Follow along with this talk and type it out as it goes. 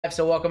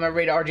So welcome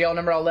everybody to RGL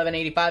number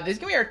 1185. This is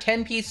going to be our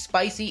 10-piece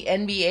spicy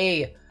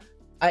NBA.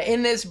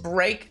 In this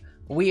break,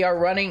 we are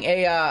running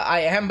a, I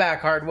am back,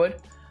 Hardwood.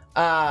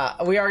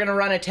 We are going to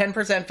run a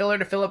 10% filler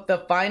to fill up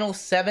the final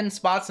 7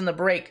 spots in the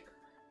break.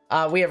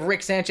 We have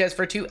Rick Sanchez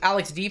for 2,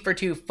 Alex D for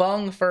 2,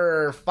 Fung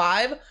for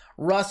 5,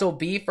 Russell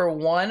B for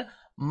 1,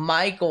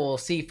 Michael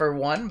C for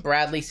 1,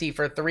 Bradley C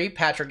for 3,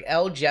 Patrick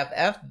L, Jeff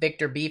F,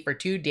 Victor B for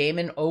 2,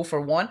 Damon O for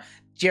 1,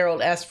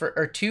 Gerald S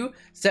for 2,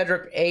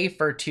 Cedric A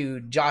for 2,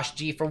 Josh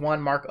G for 1,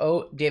 Mark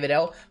O, David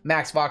L,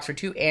 Max Fox for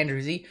 2,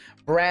 Andrew Z,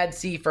 Brad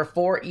C for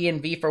 4,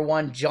 Ian V for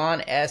 1,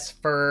 John S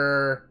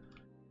for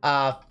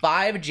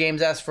 5,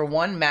 James S for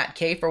 1, Matt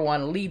K for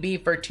 1, Lee B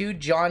for 2,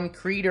 John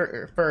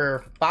Creeder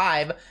for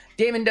 5,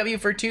 Damon W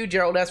for 2,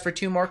 Gerald S for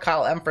 2 more,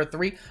 Kyle M for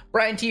 3,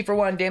 Brian T for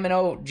 1, Damon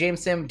O,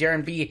 James Sim,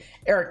 Darren B,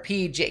 Eric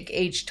P, Jake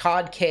H,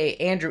 Todd K,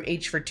 Andrew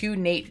H for 2,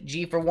 Nate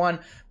G for 1,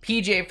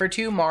 PJ for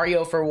 2,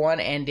 Mario for 1,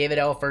 and David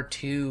L for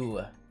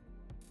 2.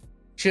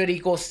 Should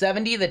equal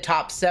 70. The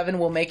top 7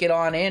 will make it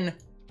on in.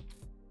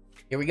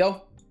 Here we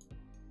go.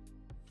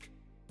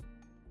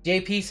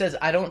 JP says,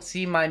 I don't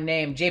see my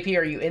name. JP,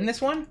 are you in this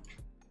one?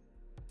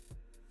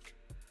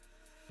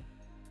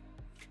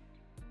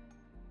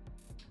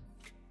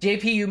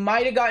 JP, you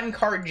might have gotten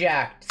cart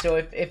jacked. So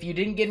if you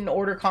didn't get an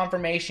order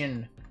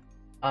confirmation,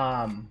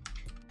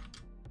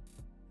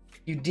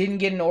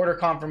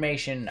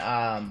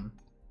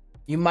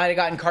 you might have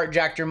gotten cart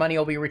jacked. Your money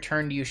will be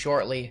returned to you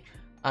shortly.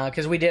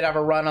 Because we did have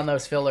a run on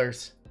those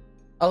fillers.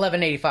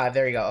 1185,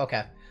 there you go.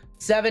 Okay.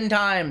 7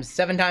 times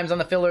on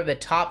the filler. The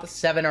top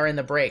 7 are in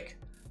the break.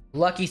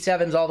 Lucky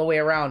 7s all the way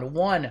around.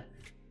 1,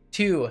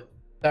 2,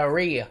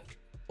 3,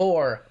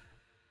 4,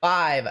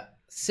 5,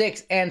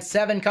 6, and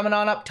 7 coming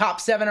on up. Top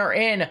 7 are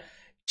in.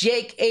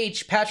 Jake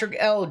H, Patrick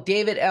L,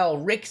 David L,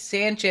 Rick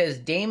Sanchez,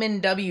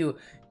 Damon W,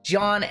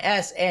 John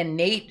S, and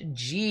Nate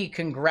G.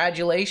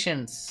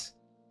 Congratulations.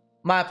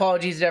 My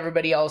apologies to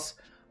everybody else.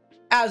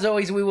 As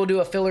always, we will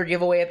do a filler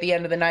giveaway at the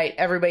end of the night.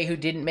 Everybody who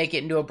didn't make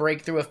it into a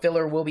breakthrough a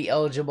filler will be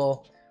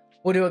eligible.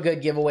 We'll do a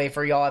good giveaway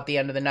for y'all at the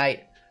end of the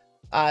night.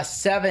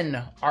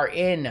 7 are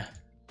in,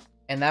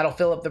 and that'll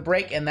fill up the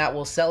break, and that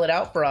will sell it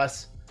out for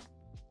us.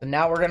 So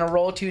now we're going to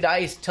roll 2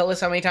 dice. Tell us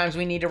how many times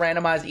we need to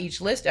randomize each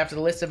list. After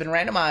the lists have been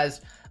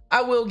randomized,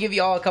 I will give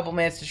you all a couple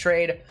minutes to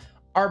trade.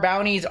 Our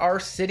bounties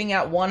are sitting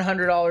at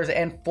 $100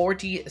 and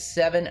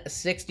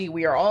 $47.60.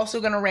 We are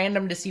also going to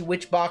random to see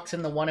which box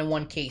in the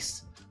 1-in-1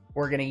 case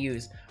we're going to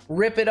use.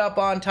 Rip it up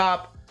on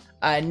top.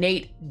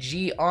 Nate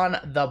G on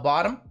the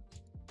bottom.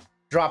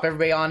 Drop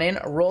everybody on in.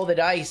 Roll the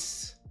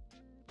dice.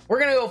 We're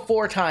going to go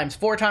 4 times.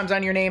 4 times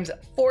on your names,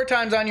 4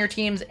 times on your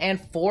teams,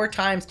 and 4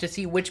 times to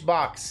see which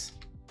box.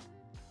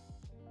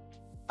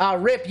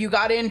 Rip, you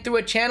got in through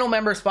a channel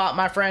member spot,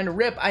 my friend.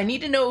 Rip, I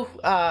need to know,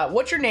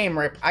 what's your name,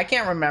 Rip? I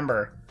can't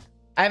remember.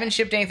 I haven't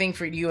shipped anything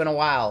for you in a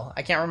while.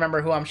 I can't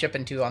remember who I'm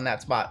shipping to on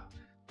that spot.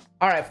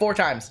 All right, 4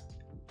 times.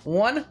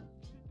 1,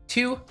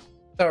 2,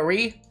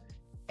 3,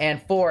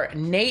 and 4.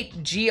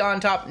 Nate G on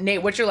top.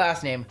 Nate, what's your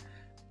last name?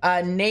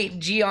 Nate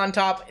G on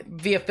top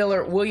via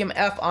filler. William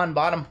F on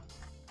bottom.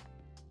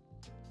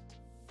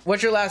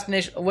 What's your last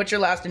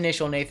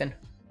initial, Nathan?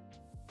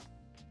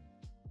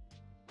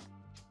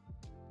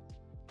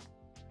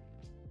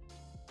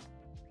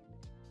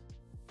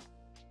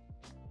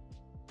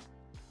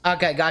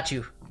 Okay, got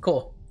you.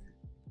 Cool.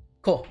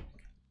 Cool.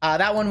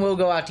 That one will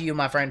go out to you,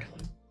 my friend.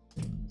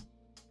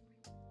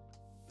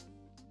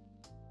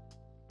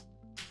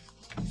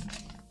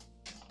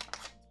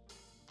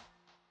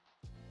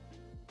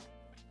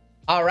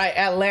 All right,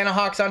 Atlanta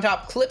Hawks on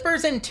top.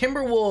 Clippers and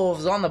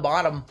Timberwolves on the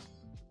bottom.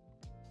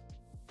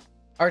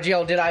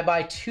 RGL, did I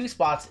buy 2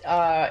 spots?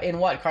 In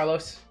what,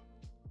 Carlos?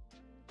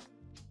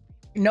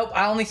 Nope,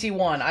 I only see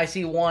 1. I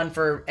see 1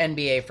 for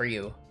NBA for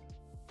you.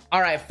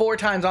 All right, 4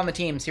 times on the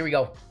teams. Here we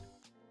go.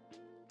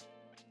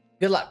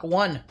 Good luck.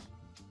 1,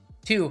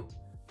 2,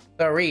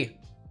 3.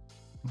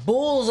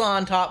 Bulls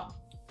on top.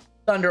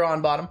 Thunder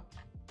on bottom.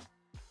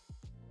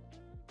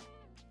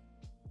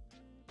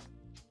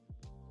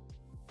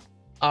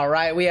 All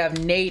right, we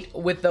have Nate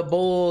with the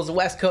Bulls,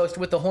 West Coast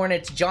with the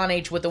Hornets, John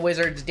H with the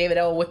Wizards, David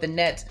L with the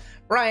Nets,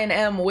 Brian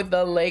M with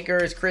the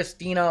Lakers,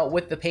 Christina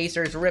with the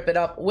Pacers, Rip It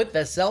Up with the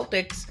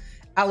Celtics,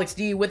 Alex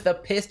D with the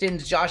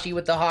Pistons, Josh E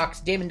with the Hawks,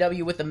 Damon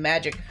W with the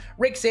Magic,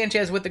 Rick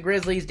Sanchez with the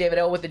Grizzlies, David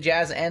L with the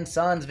Jazz and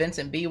Suns,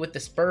 Vincent B with the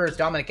Spurs,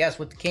 Dominic S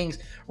with the Kings,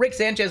 Rick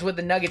Sanchez with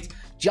the Nuggets,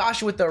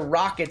 Josh with the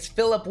Rockets,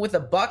 Philip with the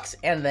Bucks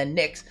and the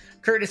Knicks,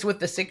 Curtis with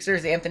the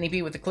Sixers, Anthony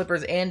B with the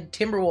Clippers and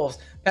Timberwolves,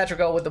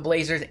 Patrick O with the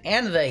Blazers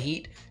and the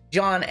Heat,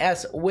 John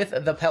S with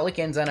the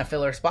Pelicans on a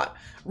filler spot,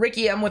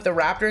 Ricky M with the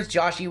Raptors,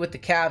 Josh E with the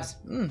Cavs,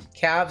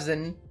 Cavs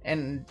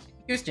and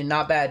Houston,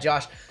 not bad,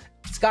 Josh.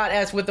 Scott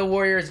S with the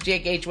Warriors,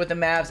 Jake H with the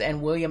Mavs,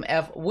 and William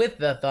F with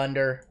the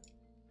Thunder.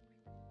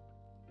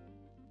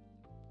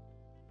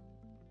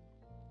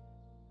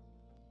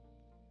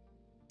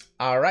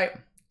 All right.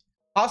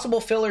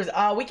 Possible fillers.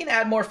 We can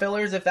add more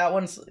fillers if that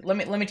one's... Let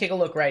me take a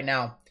look right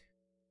now.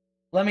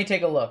 Let me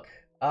take a look.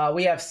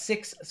 We have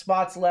 6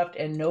 spots left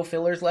and no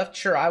fillers left.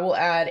 Sure, I will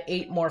add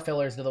 8 more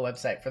fillers to the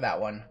website for that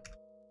one.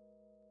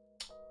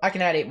 I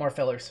can add 8 more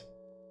fillers.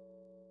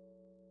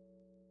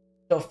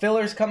 So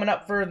fillers coming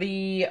up for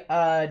the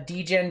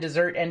DGen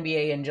Dessert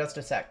NBA in just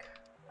a sec.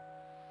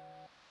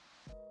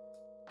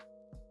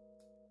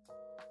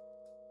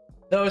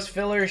 Those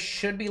fillers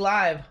should be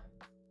live.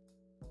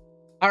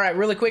 All right,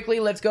 really quickly,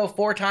 let's go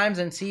 4 times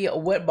and see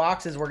what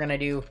boxes we're gonna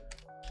do.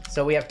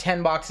 So we have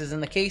 10 boxes in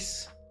the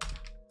case.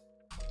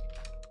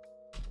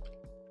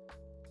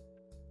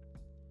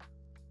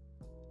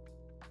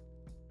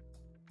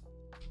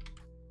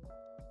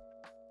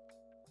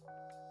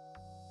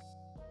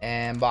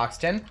 And box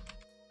 10.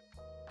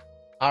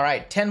 All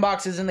right, 10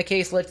 boxes in the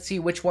case. Let's see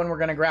which one we're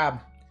gonna grab.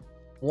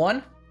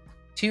 1,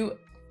 2,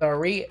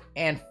 3,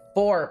 and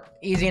 4.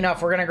 Easy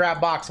enough. We're gonna grab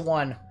box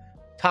 1.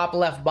 Top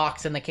left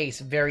box in the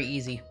case. Very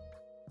easy.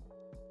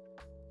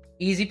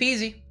 Easy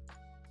peasy.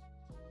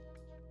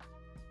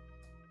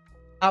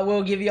 I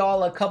will give you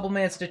all a couple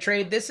minutes to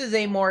trade. This is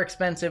a more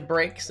expensive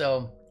break,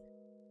 so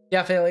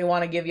definitely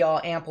want to give you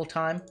all ample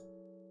time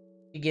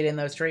to get in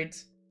those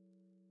trades.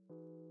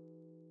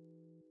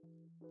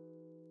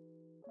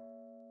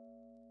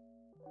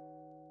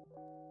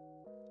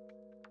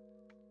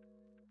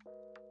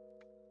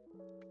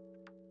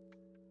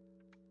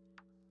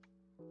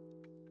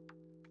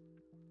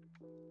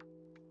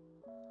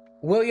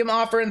 William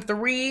offering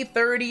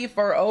 $330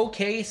 for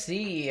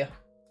OKC.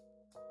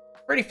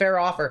 Pretty fair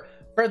offer.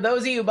 For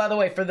those of you, by the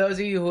way, for those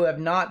of you who have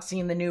not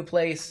seen the new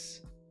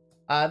place,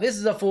 this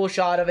is a full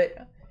shot of it.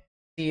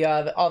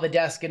 All the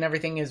desk and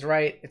everything is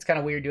right. It's kind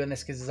of weird doing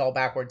this because it's all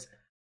backwards.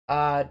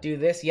 Do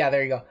this. Yeah,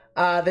 there you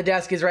go. The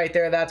desk is right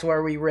there. That's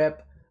where we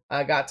rip.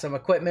 Got some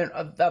equipment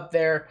up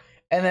there.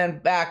 And then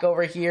back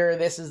over here,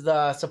 this is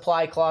the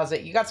supply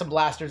closet. You got some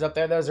blasters up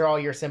there. Those are all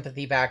your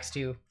sympathy packs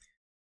too.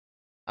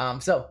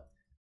 So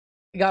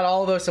you got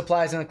all those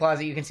supplies in the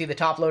closet. You can see the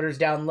top loaders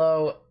down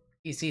low.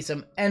 You see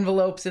some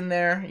envelopes in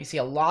there. You see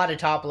a lot of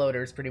top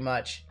loaders pretty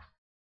much.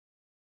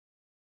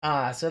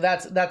 So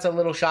that's a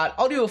little shot.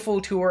 I'll do a full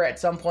tour at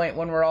some point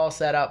when we're all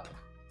set up.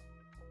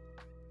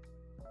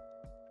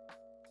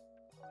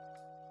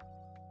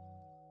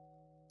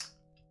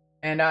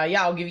 And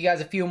yeah, I'll give you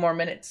guys a few more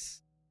minutes.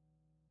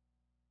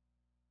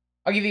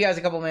 I'll give you guys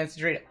a couple minutes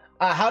to trade.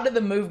 How did the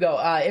move go?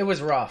 It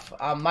was rough.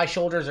 My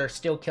shoulders are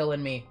still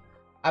killing me.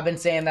 I've been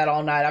saying that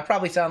all night. I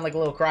probably sound like a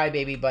little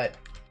crybaby, but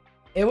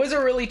it was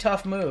a really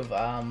tough move.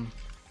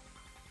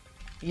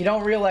 You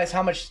don't realize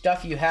how much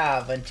stuff you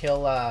have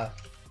until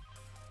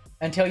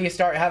you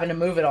start having to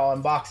move it all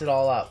and box it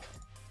all up.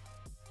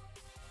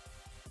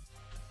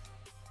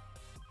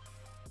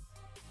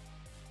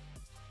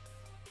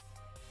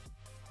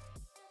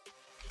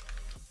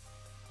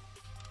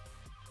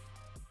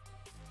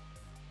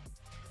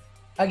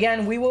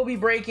 Again, we will be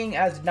breaking,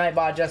 as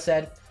Nightbot just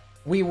said,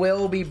 we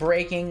will be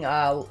breaking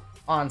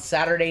on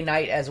Saturday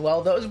night as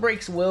well. Those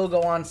breaks will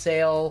go on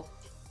sale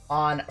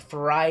on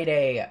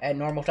Friday at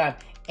normal time.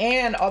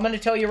 And I'm going to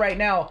tell you right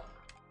now,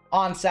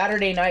 on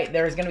Saturday night,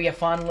 there's going to be a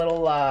fun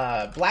little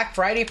Black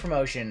Friday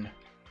promotion.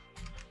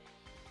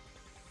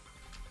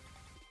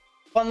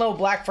 Fun little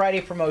Black Friday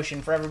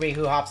promotion for everybody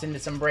who hops into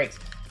some breaks.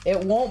 It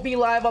won't be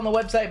live on the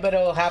website, but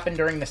it'll happen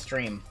during the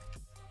stream.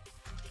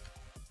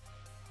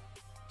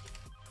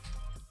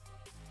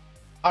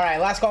 All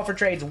right, last call for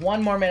trades.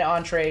 1 more minute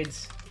on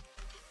trades.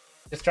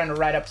 Just trying to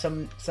write up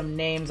some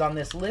names on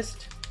this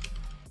list.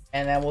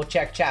 And then we'll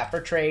check chat for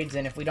trades.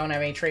 And if we don't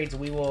have any trades,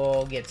 we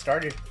will get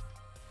started.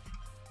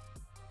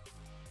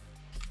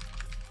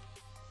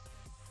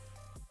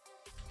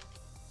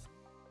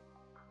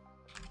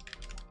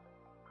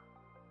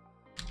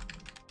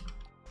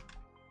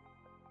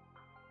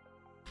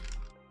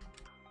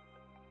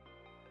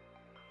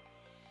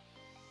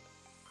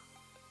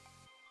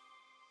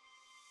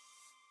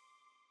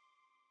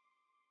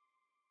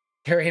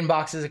 Carrying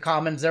boxes of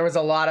commons. There was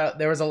a lot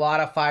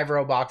of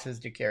 5-row boxes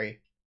to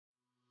carry.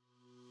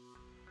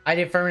 I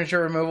did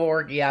furniture removal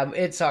work. Yeah,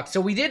 it sucks.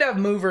 So we did have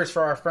movers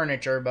for our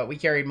furniture, but we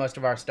carried most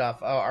of our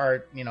stuff,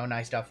 our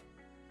nice stuff.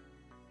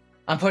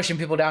 I'm pushing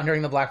people down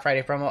during the Black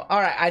Friday promo. All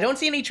right, I don't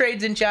see any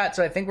trades in chat,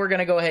 so I think we're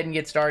gonna go ahead and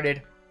get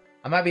started.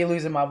 I might be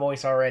losing my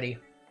voice already.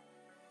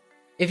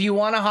 If you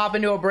want to hop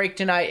into a break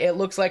tonight, it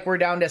looks like we're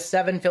down to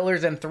 7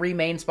 fillers and 3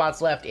 main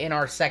spots left in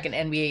our second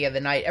NBA of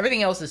the night.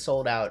 Everything else is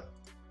sold out.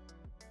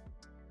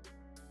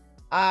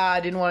 I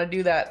didn't want to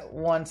do that.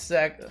 1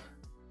 sec.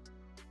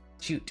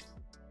 Shoot.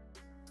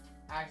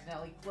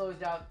 Accidentally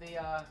closed out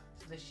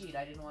the sheet.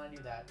 I didn't want to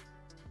do that.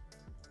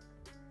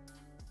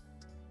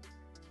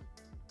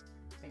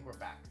 I think we're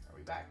back. Are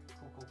we back?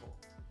 Cool.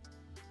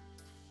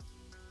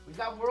 We've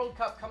got World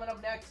Cup coming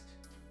up next.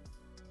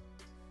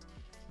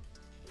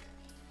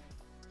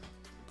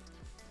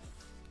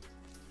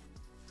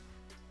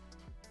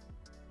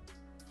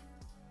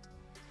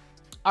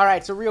 All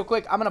right, so real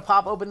quick, I'm gonna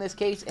pop open this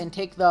case and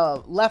take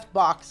the left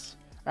box.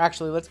 Or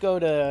actually, let's go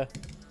to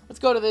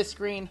this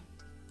screen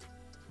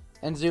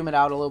and zoom it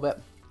out a little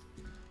bit.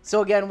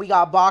 So again, we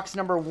got box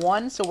number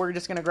 1. So we're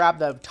just gonna grab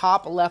the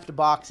top left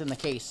box in the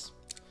case.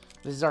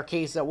 This is our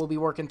case that we'll be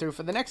working through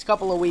for the next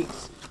couple of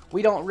weeks.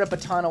 We don't rip a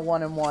ton of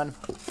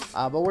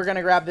 1-in-1, but we're going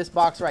to grab this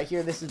box right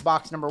here. This is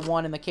box number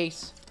 1 in the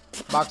case,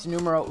 box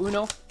numero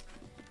uno.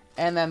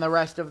 And then the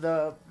rest of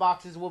the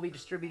boxes will be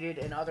distributed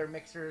in other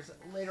mixers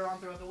later on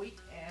throughout the week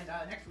and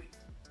next week.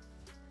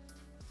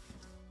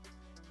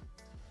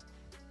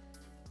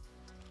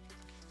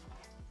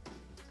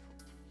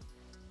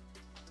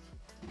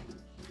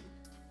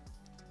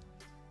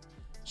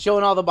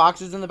 Showing all the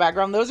boxes in the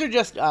background. Those are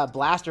just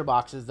blaster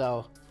boxes,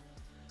 though.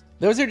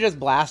 Those are just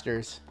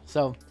blasters.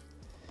 So,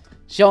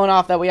 showing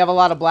off that we have a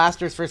lot of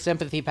blasters for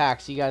sympathy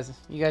packs. You guys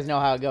know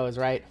how it goes,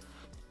 right?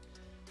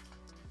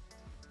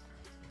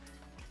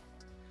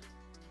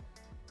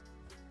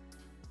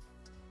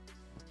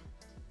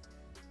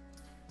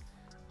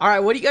 All right,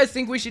 what do you guys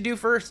think we should do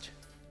first?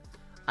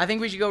 I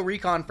think we should go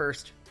recon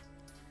first.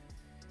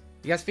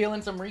 You guys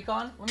feeling some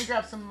recon? Let me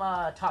grab some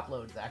top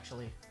loads,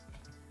 actually.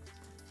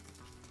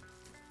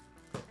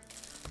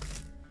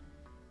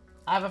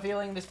 I have a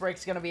feeling this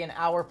break's going to be an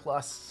hour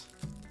plus.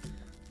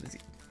 This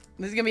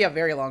is going to be a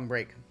very long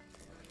break.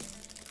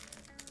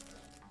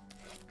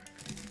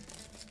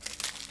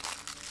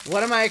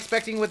 What am I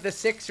expecting with the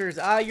Sixers?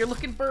 You're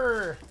looking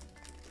for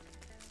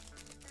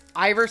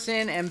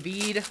Iverson,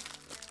 Embiid.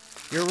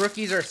 Your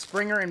rookies are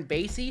Springer and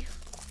Basie.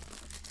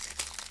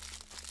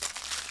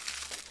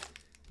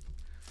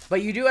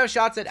 But you do have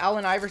shots at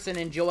Allen Iverson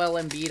and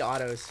Joel Embiid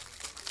autos.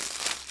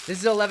 This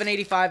is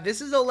 1185. This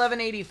is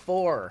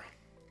 1184.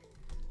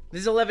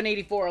 This is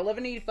 1184.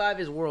 1185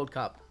 is World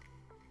Cup.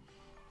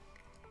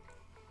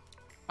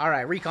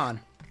 Alright, Recon.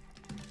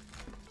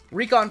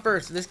 Recon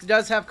first. This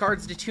does have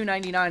cards to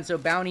 299, so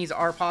bounties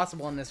are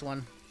possible in this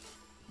one.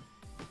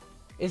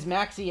 Is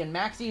Maxi, and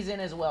Maxi's in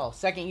as well.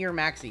 Second year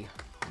Maxi.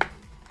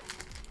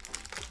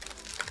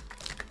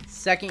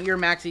 Second year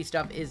Maxi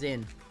stuff is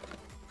in.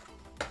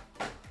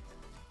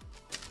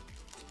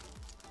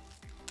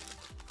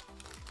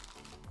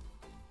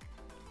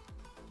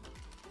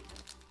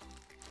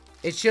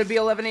 It should be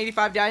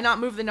 1185. Did I not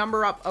move the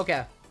number up?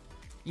 Okay.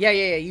 Yeah.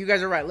 You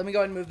guys are right. Let me go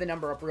ahead and move the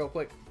number up real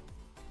quick.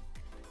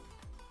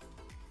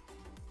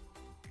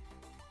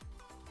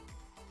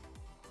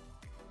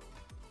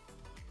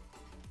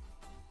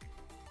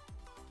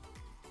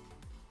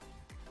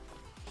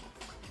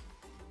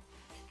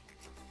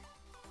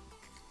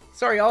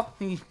 Sorry, y'all.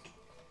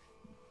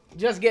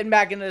 Just getting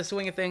back into the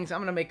swing of things. I'm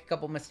going to make a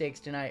couple mistakes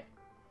tonight.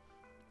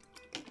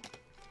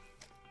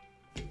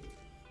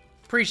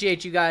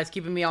 Appreciate you guys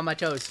keeping me on my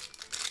toes.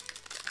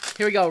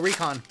 Here we go,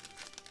 Recon.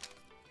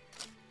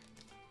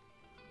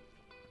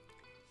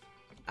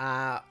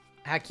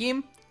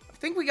 Hakeem. I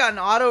think we got an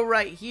auto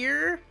right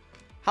here.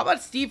 How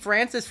about Steve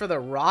Francis for the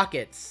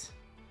Rockets?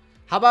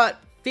 How about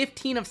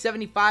 15 of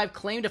 75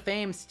 claim to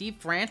fame, Steve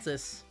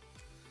Francis.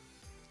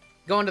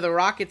 Going to the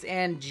Rockets,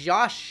 and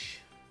Josh.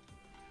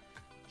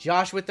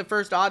 Josh with the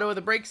first auto of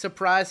the break.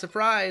 Surprise,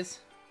 surprise.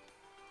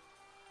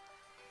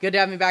 Good to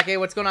have me back. Hey,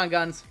 what's going on,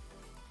 Guns?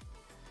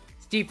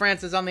 Steve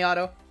Francis on the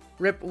auto.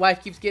 Rip,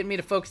 wife keeps getting me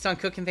to focus on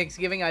cooking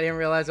Thanksgiving. I didn't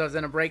realize I was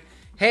in a break.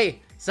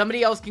 Hey,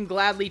 somebody else can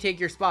gladly take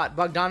your spot.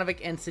 Bogdanovic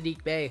and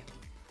Sadiq Bey.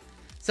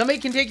 Somebody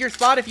can take your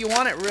spot if you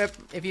want it, Rip.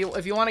 If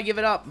you want to give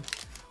it up.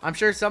 I'm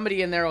sure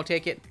somebody in there will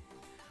take it.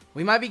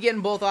 We might be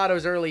getting both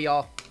autos early,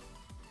 y'all.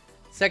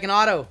 Second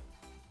auto.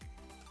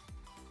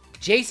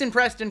 Jason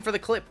Preston for the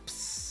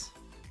Clips.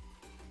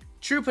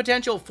 True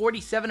potential,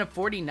 47 of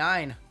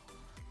 49.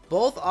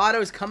 Both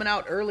autos coming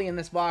out early in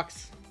this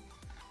box.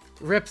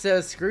 Rip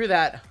says, screw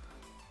that.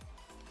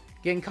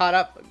 Getting caught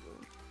up.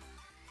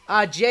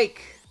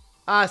 Jake.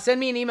 Send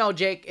me an email,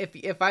 Jake.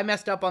 If I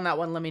messed up on that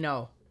one, let me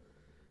know.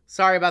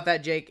 Sorry about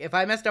that, Jake. If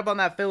I messed up on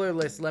that filler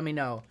list, let me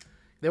know.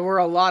 There were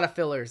a lot of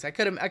fillers. I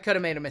could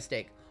have made a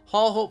mistake.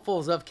 Hall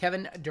hopefuls of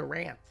Kevin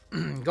Durant.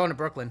 Going to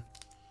Brooklyn.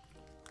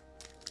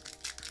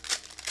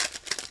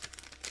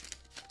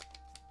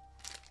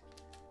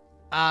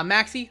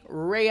 Maxi,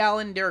 Ray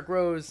Allen, Derrick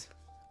Rose.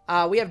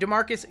 We have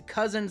DeMarcus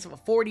Cousins,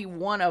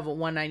 41 of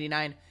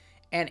 199.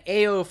 And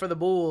AO for the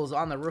Bulls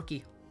on the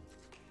rookie.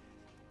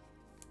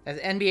 That's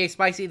NBA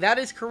Spicy. That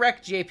is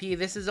correct, JP.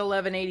 This is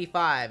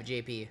 1185,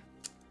 JP.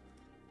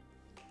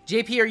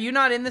 JP, are you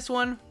not in this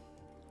one?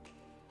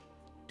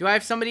 Do I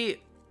have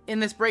somebody in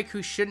this break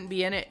who shouldn't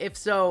be in it? If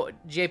so,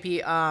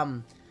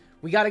 JP,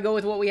 we got to go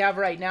with what we have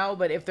right now.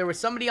 But if there was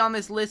somebody on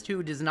this list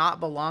who does not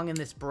belong in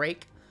this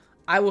break,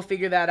 I will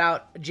figure that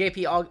out.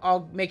 JP,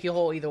 I'll make you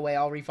whole either way.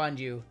 I'll refund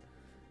you.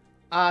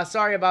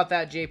 Sorry about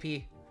that,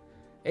 JP.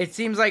 It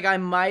seems like I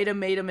might have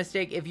made a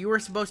mistake. If you were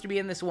supposed to be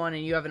in this one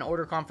and you have an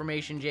order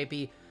confirmation,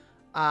 JP,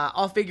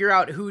 I'll figure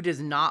out who does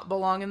not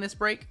belong in this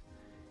break.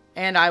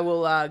 And I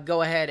will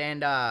go ahead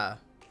and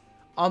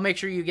I'll make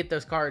sure you get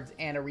those cards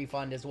and a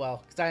refund as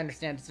well. Because I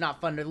understand it's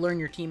not fun to learn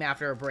your team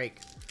after a break.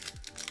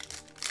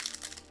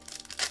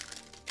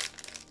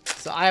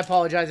 So I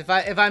apologize.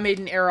 If I made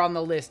an error on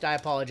the list, I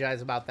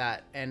apologize about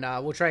that. And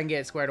we'll try and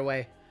get it squared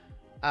away.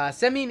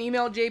 Send me an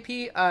email,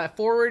 JP.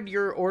 Forward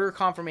your order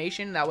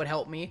confirmation. That would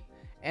help me.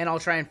 And I'll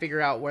try and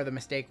figure out where the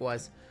mistake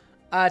was.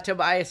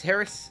 Tobias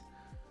Harris.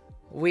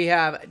 We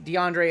have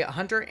DeAndre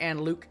Hunter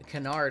and Luke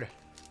Kennard.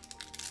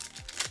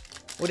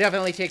 We'll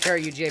definitely take care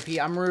of you,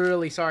 JP. I'm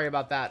really sorry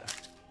about that.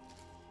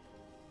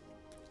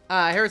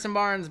 Harrison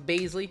Barnes,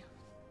 Baisley.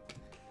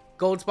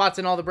 Gold spots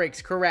in all the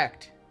breaks.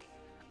 Correct.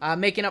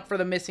 Making up for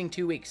the missing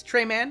 2 weeks.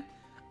 Trey Mann.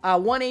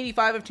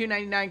 185 of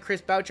 299.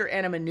 Chris Boucher.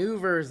 And a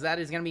maneuvers. That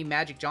is going to be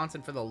Magic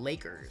Johnson for the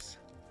Lakers.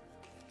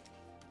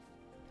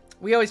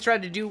 We always try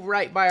to do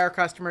right by our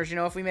customers. You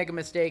know, if we make a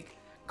mistake.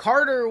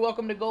 Carter,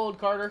 welcome to gold,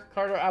 Carter.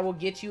 Carter, I will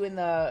get you in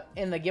the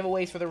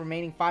giveaways for the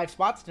remaining 5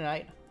 spots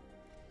tonight.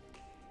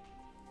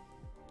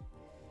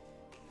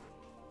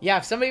 Yeah,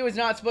 if somebody was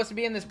not supposed to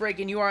be in this break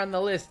and you are on the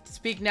list,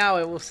 speak now.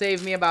 It will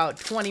save me about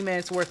 20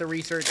 minutes worth of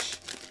research.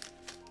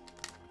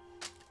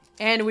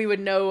 And we would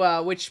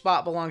know which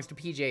spot belongs to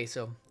PJ.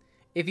 So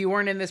if you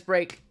weren't in this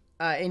break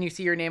and you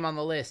see your name on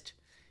the list,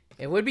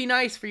 it would be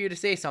nice for you to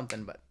say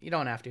something, but you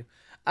don't have to.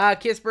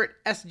 Kispert,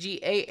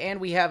 SGA, and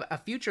we have a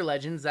Future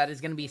Legends. That is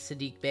going to be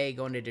Sadiq Bey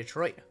going to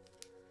Detroit.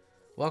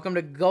 Welcome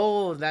to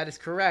gold. That is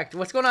correct.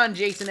 What's going on,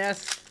 Jason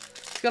S?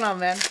 What's going on,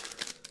 man?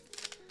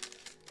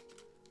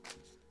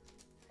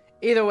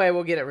 Either way,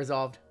 we'll get it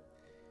resolved.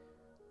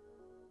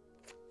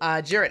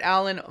 Jarrett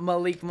Allen,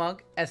 Malik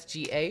Monk,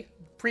 SGA,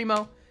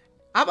 Primo.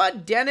 How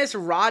about Dennis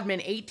Rodman,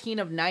 18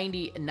 of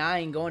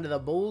 99 going to the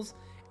Bulls,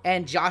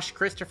 and Josh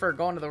Christopher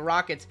going to the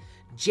Rockets.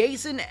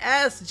 Jason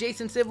S.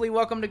 Jason Sibley,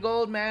 welcome to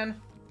gold, man.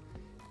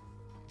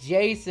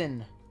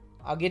 Jason,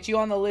 I'll get you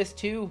on the list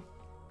too.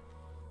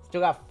 Still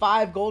got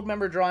 5 gold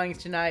member drawings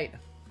tonight.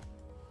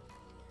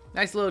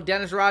 Nice little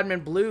Dennis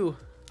Rodman blue.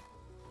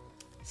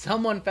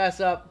 Someone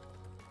fess up.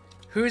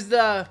 Who's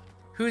the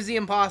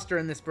imposter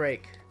in this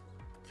break?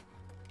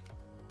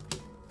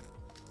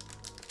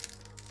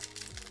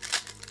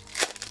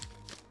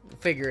 We'll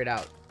figure it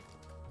out.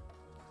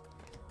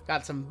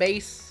 Got some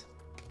base.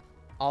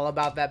 All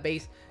about that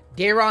base.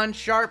 Daron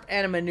Sharp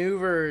and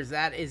maneuvers.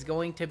 That is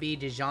going to be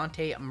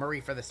DeJounte Murray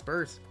for the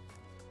Spurs.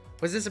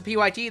 Was this a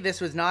PYT? This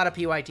was not a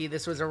PYT.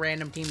 This was a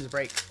random teams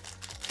break.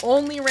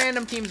 Only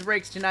random teams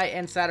breaks tonight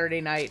and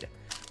Saturday night.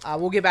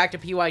 We'll get back to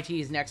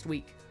PYTs next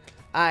week.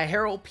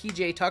 Harold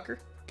PJ Tucker.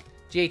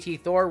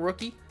 JT Thor,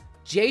 rookie.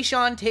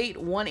 Jayshawn Tate,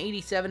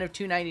 187 of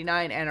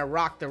 299. And a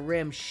Rock the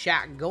Rim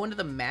Shaq going to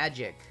the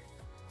Magic.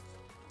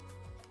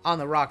 On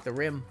the Rock the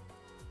Rim.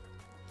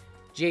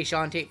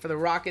 Jayshawn Tate for the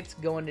Rockets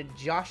going to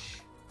Josh.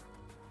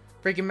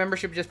 Freaking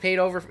membership just paid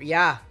over.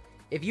 Yeah.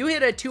 If you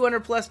hit a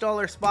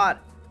 $200+ spot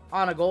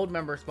on a gold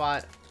member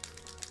spot,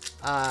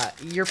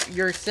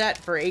 you're set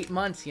for 8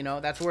 months, you know.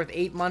 That's worth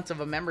 8 months of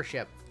a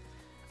membership.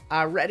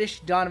 Reddish,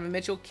 Donovan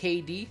Mitchell,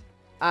 KD.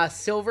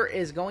 Silver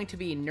is going to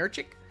be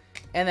Nurkic.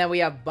 And then we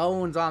have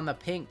Bones on the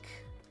pink.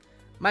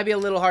 Might be a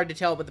little hard to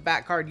tell, but the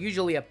back card,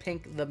 usually a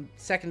pink. The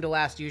second to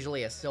last,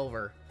 usually a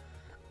silver.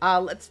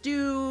 Let's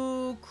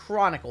do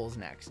Chronicles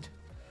next.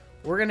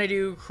 We're going to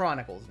do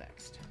Chronicles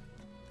next.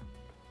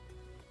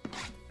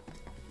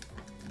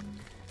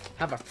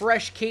 Have a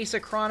fresh case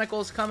of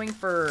Chronicles coming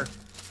for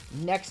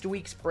next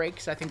week's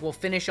breaks. I think we'll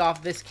finish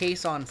off this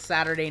case on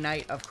Saturday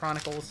night of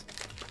Chronicles.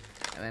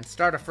 And then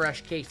start a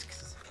fresh case.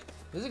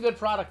 This is a good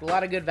product. A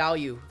lot of good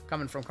value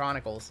coming from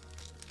Chronicles.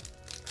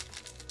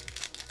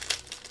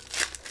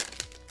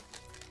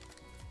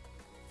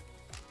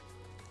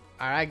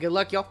 Alright, good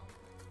luck,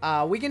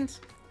 y'all. Wiggins.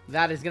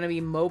 That is going to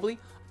be Mobley.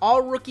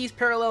 All rookies,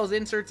 parallels,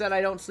 inserts that I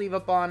don't sleeve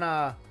up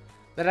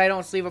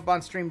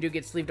on stream do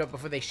get sleeved up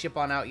before they ship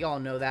on out. Y'all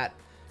know that.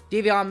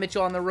 Davion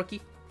Mitchell on the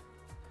rookie.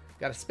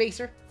 Got a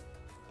spacer.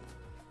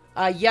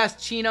 Yes,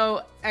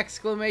 Chino,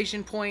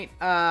 exclamation point,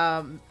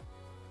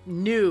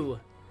 new.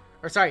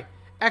 Or sorry,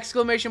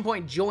 exclamation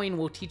point join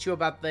will teach you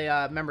about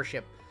the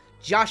membership.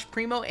 Josh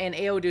Primo and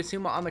Ao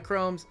Dosuma on the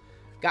Chromes.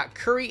 Got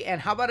Curry, and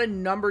how about a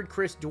numbered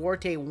Chris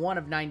Duarte, 1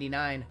 of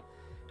 99.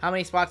 How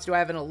many spots do I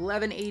have in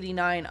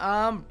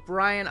 1189?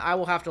 Brian, I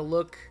will have to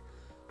look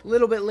a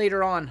little bit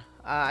later on.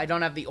 I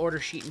don't have the order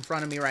sheet in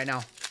front of me right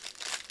now.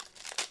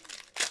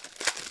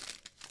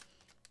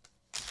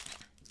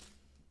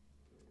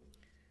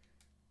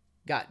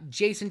 Got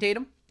Jason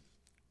Tatum.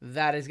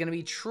 That is going to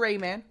be Trey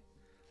Man.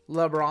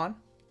 LeBron.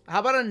 How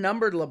about a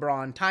numbered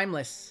LeBron?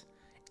 Timeless.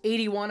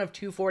 81 of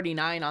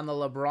 249 on the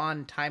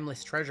LeBron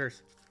Timeless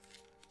Treasures.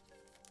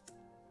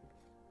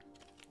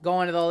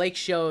 Going to the Lake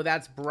Show.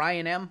 That's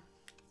Brian M.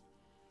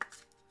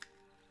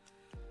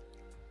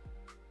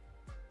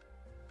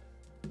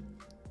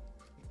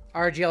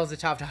 RGL is the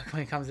top dog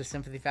when it comes to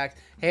sympathy facts.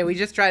 Hey, we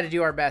just try to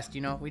do our best, you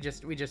know. We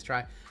just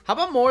try. How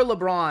about more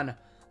LeBron?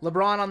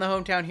 LeBron on the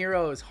Hometown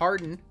Heroes.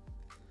 Harden.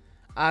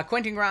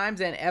 Quentin Grimes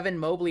and Evan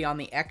Mobley on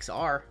the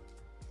XR.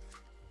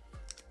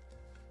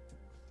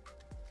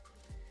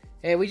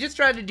 Hey, we just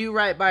tried to do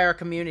right by our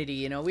community,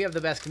 you know. We have the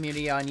best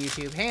community on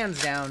YouTube,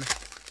 hands down.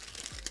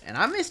 And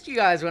I missed you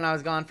guys when I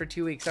was gone for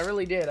 2 weeks. I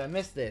really did. I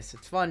missed this.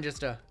 It's fun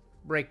just to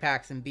break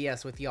packs and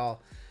BS with y'all.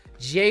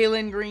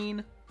 Jalen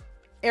Green.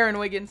 Aaron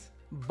Wiggins.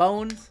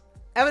 Bones.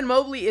 Evan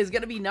Mobley is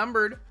going to be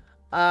numbered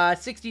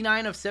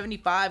 69 of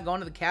 75 going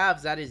to the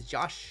Cavs. That is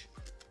Josh.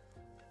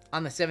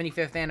 On the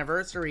 75th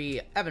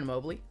anniversary, Evan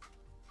Mobley.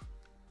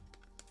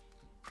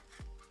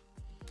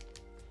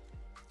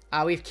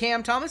 We have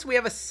Cam Thomas. We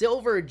have a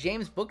silver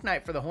James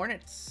Bouknight for the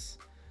Hornets.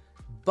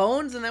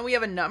 Bones, and then we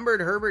have a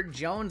numbered Herbert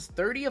Jones,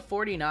 30 of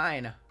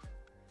 49.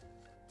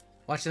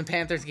 Watching the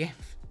Panthers game.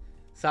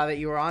 Saw that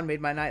you were on,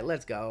 made my night.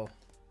 Let's go.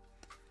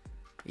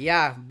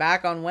 Yeah,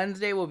 back on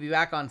Wednesday. We'll be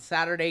back on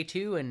Saturday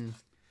too, and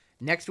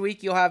next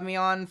week you'll have me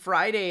on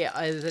Friday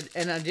as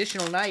an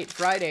additional night,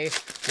 Friday,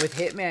 with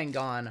Hitman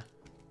gone.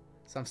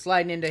 So I'm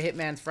sliding into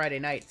Hitman's Friday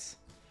nights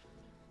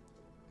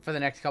for the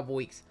next couple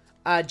weeks.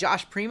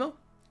 Josh Primo,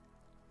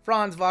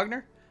 Franz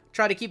Wagner.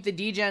 Try to keep the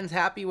D-Gens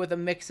happy with a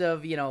mix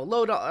of, you know,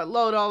 low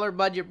dollar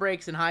budget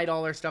breaks and high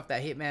dollar stuff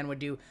that Hitman would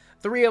do.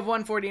 3 of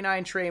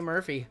 149, Trey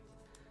Murphy.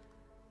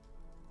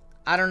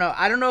 I don't know.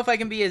 I don't know if I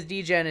can be as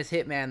D-Gen as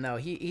Hitman, though.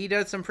 He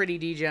does some pretty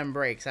D-Gen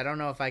breaks. I don't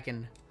know if I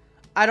can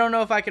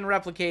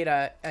replicate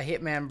a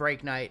Hitman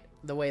break night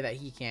the way that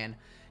he can.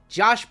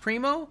 Josh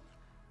Primo.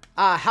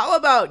 How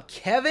about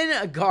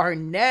Kevin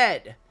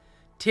Garnett?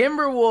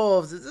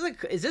 Timberwolves.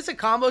 Is this a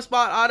combo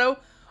spot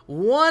auto?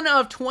 1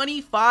 of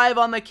 25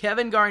 on the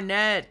Kevin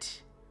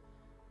Garnett.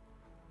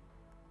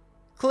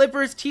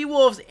 Clippers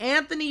T-Wolves.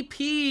 Anthony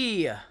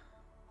P.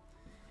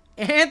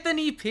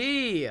 Anthony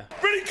P.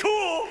 Pretty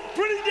cool.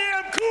 Pretty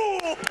damn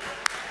cool.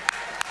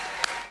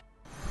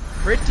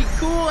 Pretty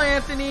cool,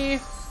 Anthony.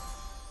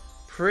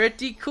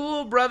 Pretty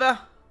cool, brother.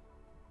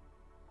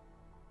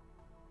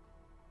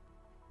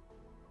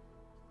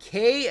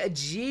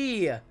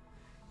 KG.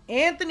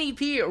 Anthony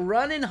P.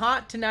 running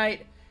hot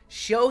tonight.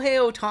 Shohei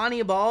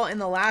Ohtani ball in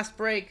the last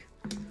break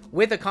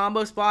with a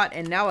combo spot.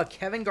 And now a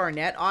Kevin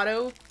Garnett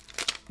auto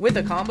with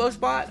a combo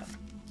spot.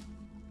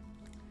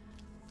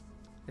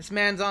 This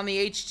man's on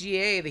the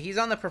HGA. He's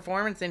on the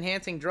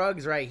performance-enhancing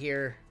drugs right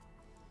here.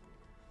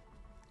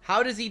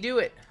 How does he do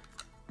it?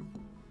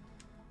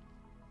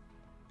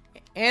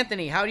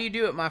 Anthony, how do you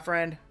do it, my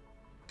friend?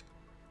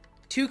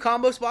 2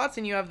 combo spots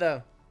and you have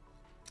the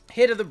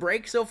hit of the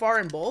break so far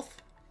in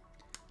both?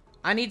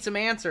 I need some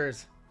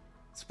answers.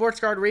 Sports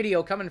Card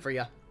Radio coming for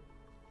you.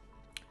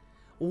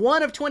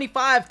 1 of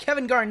 25,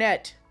 Kevin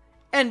Garnett,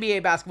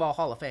 NBA Basketball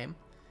Hall of Fame.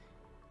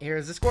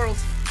 Here's the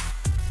Squirrels.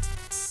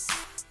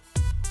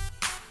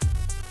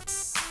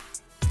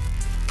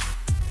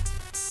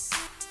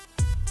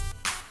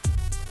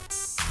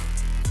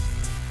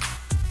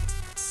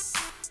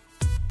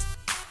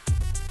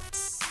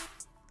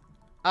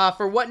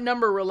 For what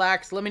number,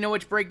 relax. Let me know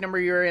which break number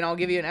you're in. I'll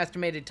give you an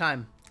estimated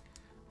time.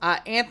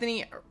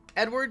 Anthony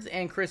Edwards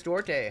and Chris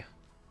Duarte.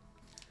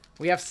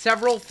 We have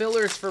several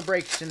fillers for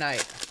breaks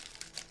tonight.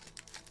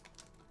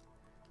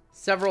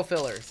 Several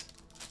fillers.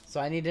 So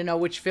I need to know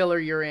which filler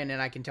you're in,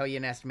 and I can tell you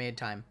an estimated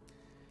time.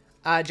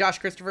 Josh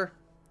Christopher.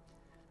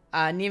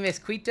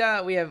 Neves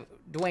Quita. We have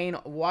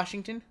Dwayne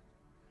Washington.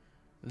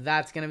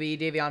 That's going to be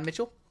Davion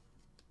Mitchell.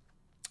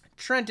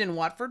 Trenton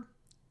Watford.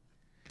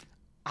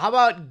 How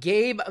about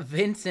Gabe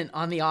Vincent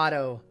on the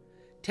auto?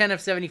 10 of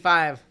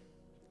 75.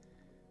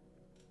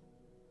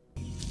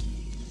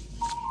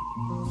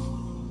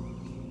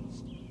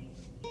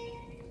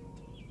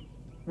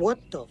 What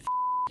the f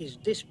is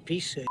this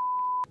piece of...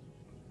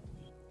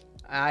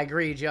 I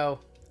agree, Joe.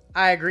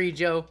 I agree,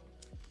 Joe.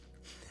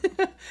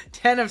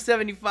 10 of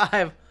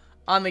 75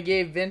 on the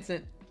Gabe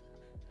Vincent.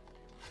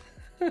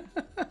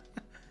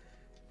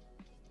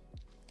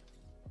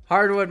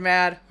 Hardwood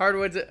mad.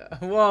 Hardwood's...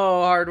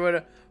 Whoa,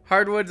 Hardwood.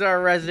 Hardwood's our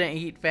resident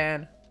Heat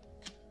fan.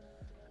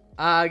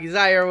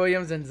 Zaire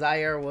Williams and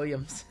Zaire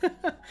Williams.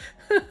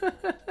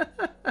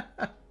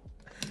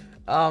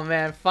 Oh,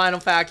 man. Final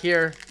pack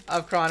here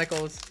of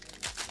Chronicles.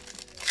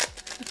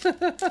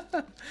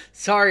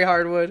 Sorry,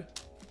 Hardwood.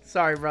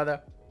 Sorry, brother.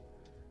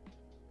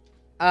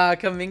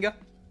 Kuminga.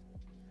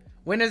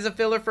 When is the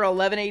filler for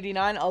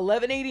 1189?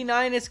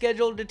 1189 is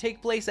scheduled to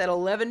take place at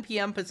 11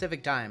 p.m.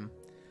 Pacific time.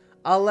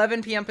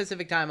 11 p.m.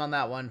 Pacific time on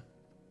that one.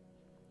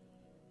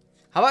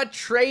 How about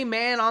Trey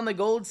Mann on the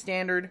gold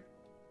standard?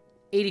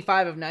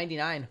 85 of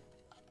 99.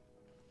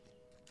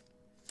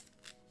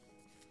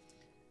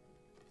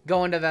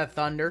 Going to that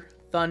Thunder.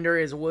 Thunder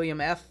is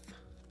William F.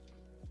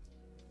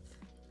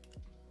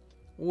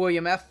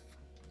 William F.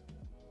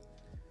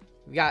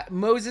 We got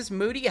Moses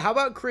Moody. How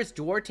about Chris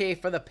Duarte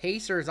for the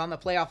Pacers on the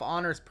playoff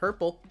honors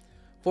purple?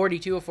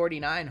 42 of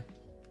 49.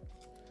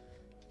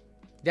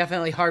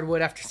 Definitely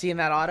Hardwood after seeing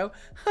that auto.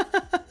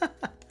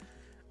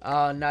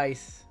 Oh,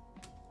 nice.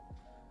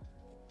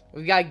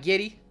 We got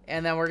Giddey,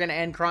 and then we're going to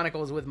end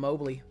Chronicles with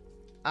Mobley.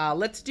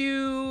 Let's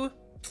do...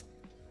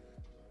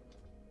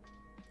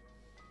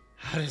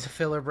 How does a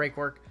filler break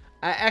work?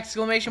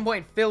 Exclamation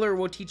point filler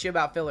will teach you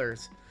about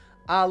fillers.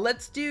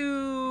 Let's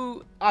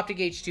do Optic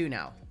H2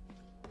 now.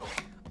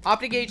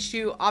 Optic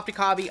H2, Optic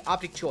Hobby,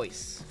 Optic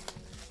Choice.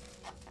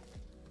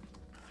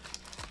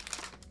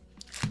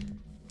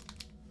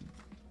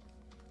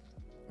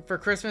 For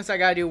Christmas, I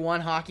gotta do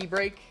 1 hockey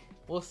break.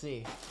 We'll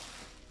see.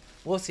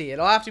 We'll see.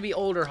 It'll have to be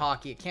older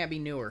hockey. It can't be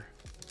newer.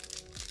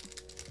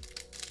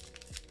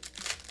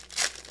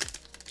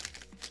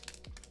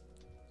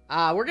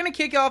 We're going to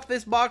kick off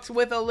this box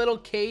with a little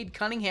Cade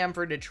Cunningham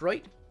for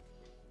Detroit.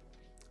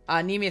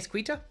 Neemias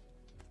Quita.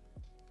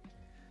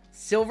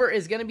 Silver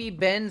is going to be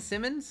Ben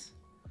Simmons.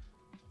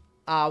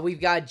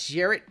 We've got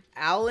Jarrett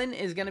Allen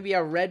is going to be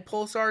a red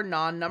pulsar,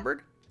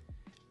 non-numbered.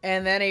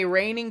 And then a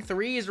reigning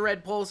 3s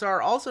red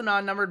pulsar, also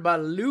non-numbered,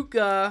 but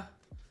Luka.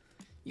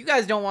 You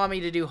guys don't want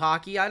me to do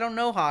hockey. I don't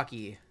know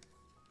hockey.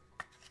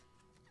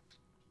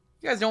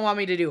 You guys don't want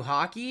me to do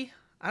hockey?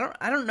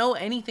 I don't know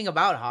anything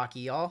about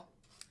hockey, y'all.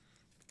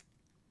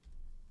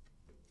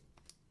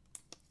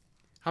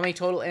 How many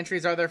total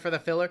entries are there for the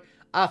filler?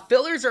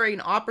 Fillers are an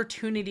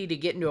opportunity to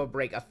get into a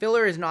break. A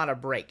filler is not a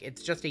break.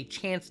 It's just a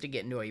chance to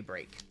get into a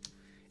break.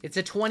 It's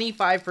a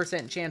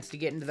 25% chance to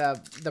get into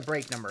the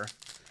break number.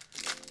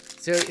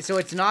 So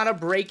it's not a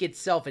break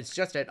itself. It's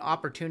just an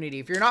opportunity.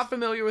 If you're not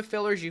familiar with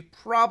fillers, you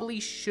probably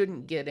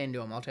shouldn't get into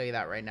them. I'll tell you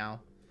that right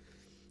now.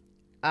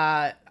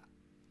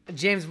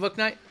 James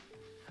Booknight.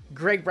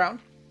 Greg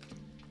Brown. You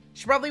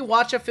should probably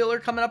watch a filler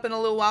coming up in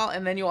a little while,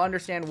 and then you'll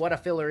understand what a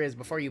filler is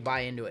before you buy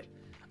into it.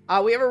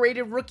 We have a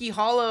rated rookie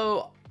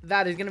holo.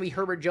 That is going to be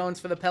Herbert Jones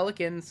for the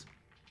Pelicans.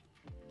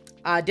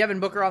 Devin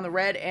Booker on the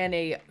red, and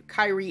a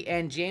Kyrie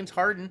and James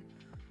Harden.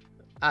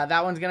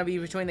 That one's going to be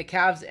between the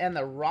Cavs and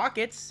the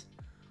Rockets.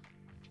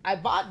 I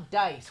bought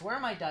dice. Where are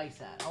my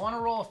dice at? I want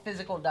to roll a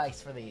physical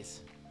dice for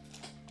these.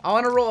 I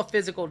want to roll a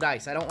physical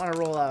dice. I don't want to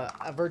roll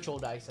a virtual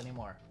dice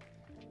anymore.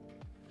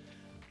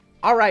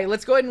 All right,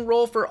 let's go ahead and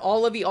roll for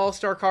all of the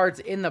All-Star cards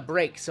in the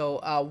break. So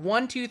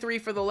 1, 2, 3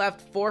 for the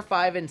left, 4,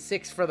 5, and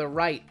 6 for the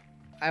right.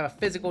 I have a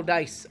physical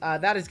dice.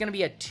 That is going to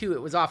be a 2.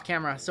 It was off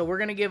camera. So we're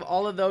going to give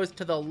all of those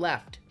to the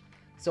left.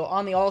 So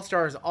on the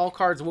All-Stars, all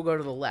cards will go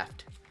to the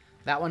left.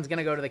 That one's going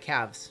to go to the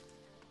Cavs.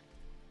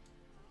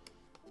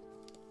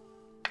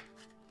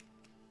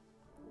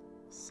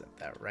 Set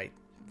that right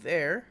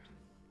there.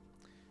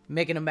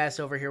 Making a mess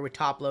over here with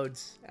top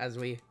loads as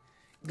we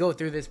go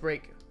through this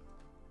break.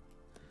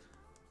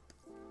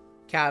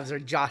 Cavs are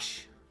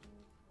Josh.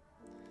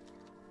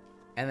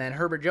 And then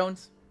Herbert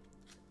Jones.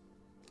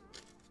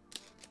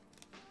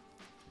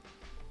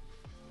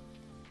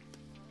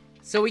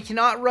 So we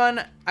cannot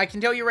run, I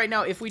can tell you right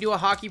now, if we do a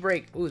hockey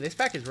break, ooh, this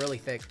pack is really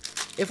thick.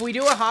 If we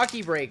do a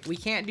hockey break, we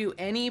can't do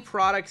any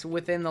products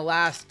within the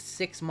last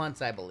 6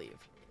 months, I believe.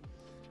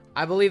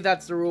 I believe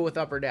that's the rule with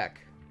Upper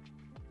Deck.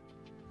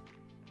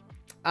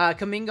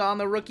 Kuminga on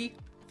the rookie.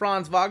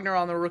 Franz Wagner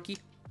on the rookie.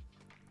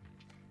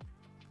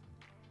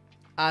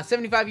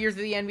 75 years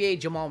of the NBA,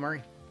 Jamal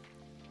Murray.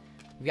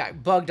 We got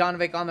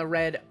Bogdanovic on the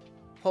red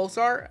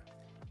Pulsar.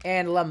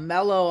 And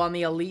LaMelo on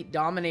the Elite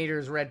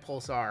Dominators red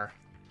Pulsar.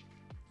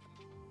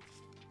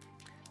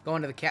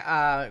 Going to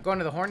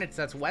the Hornets,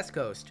 that's West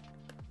Coast.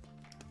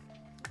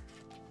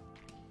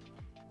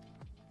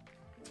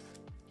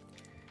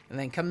 And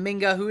then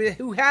Kuminga,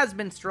 who has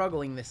been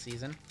struggling this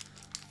season.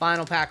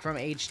 Final pack from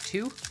Age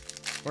 2.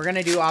 We're going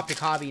to do Optic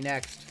Hobby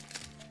next.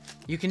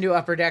 You can do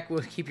Upper Deck.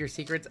 We'll keep your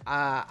secrets.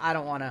 I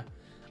don't want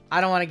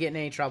to get in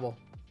any trouble.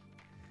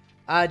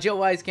 Joe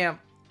Wieskamp.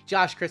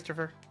 Josh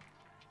Christopher.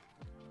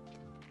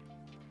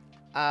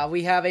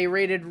 We have a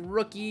rated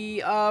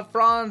rookie.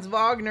 Franz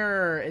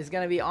Wagner is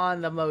going to be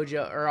on the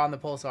Mojo, or on the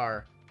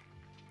Pulsar.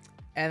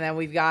 And then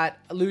we've got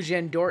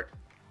Lujan Dort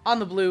on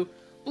the blue.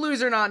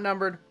 Blues are not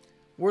numbered.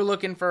 We're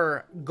looking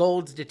for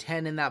golds to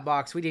 10 in that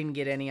box. We didn't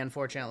get any,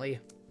 unfortunately.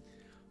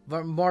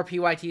 But more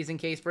PYTs and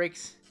case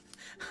breaks.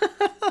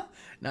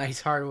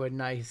 Nice, Hardwood,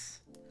 nice.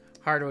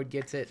 Hardwood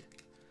gets it.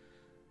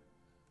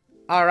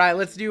 All right,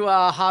 let's do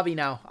Hobby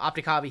now.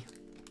 Optic Hobby.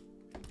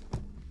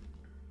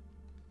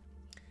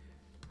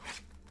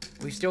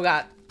 We've still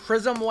got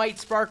Prism White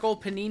Sparkle,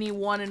 Panini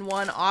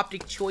 1-in-1,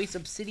 Optic Choice,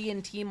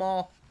 Obsidian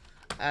T-Mall,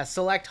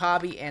 Select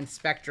Hobby, and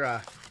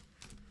Spectra.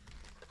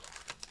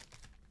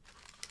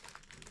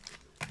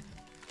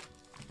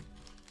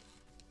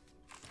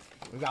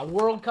 We've got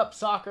World Cup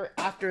Soccer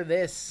after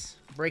this.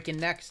 Breaking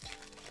next.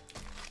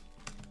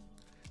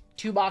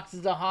 2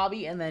 boxes of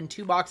Hobby and then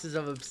 2 boxes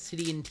of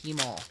Obsidian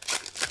T-Mall.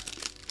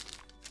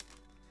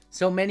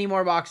 So many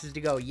more boxes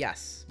to go.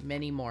 Yes,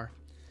 many more.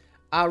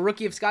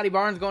 Rookie of Scotty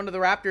Barnes going to the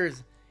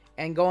Raptors.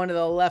 And going to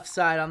the left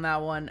side on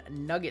that one,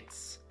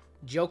 Nuggets,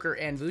 Joker,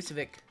 and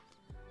Vucevic.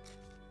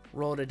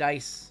 Rolled a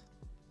dice.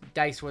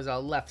 Dice was a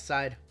left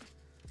side.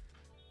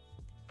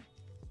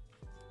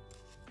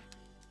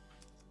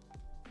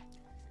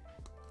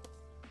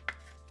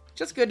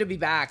 Just good to be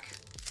back.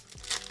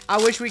 I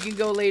wish we could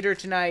go later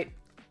tonight.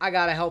 I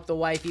gotta help the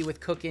wifey with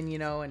cooking, you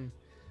know, and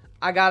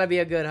I gotta be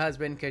a good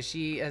husband because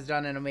she has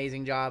done an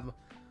amazing job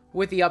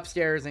with the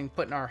upstairs and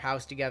putting our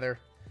house together.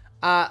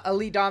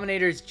 Elite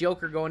Dominators,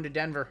 Joker going to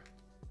Denver.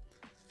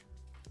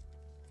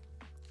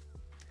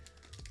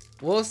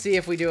 We'll see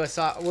if we do a...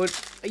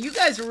 You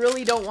guys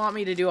really don't want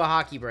me to do a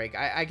hockey break.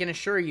 I can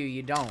assure you,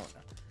 you don't.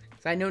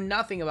 Because I know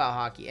nothing about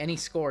hockey. Any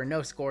score,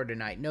 no score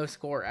tonight. No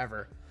score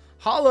ever.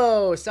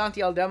 Hollow,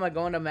 Santi Aldama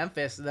going to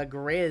Memphis. The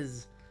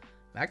Grizz.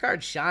 That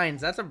card shines.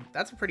 That's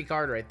a pretty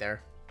card right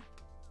there.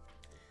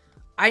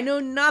 I know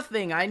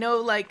nothing. I know,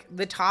 like,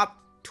 the top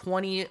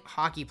 20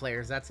 hockey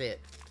players. That's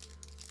it.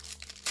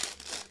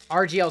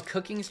 RGL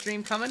cooking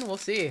stream coming? We'll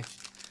see.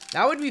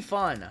 That would be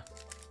fun.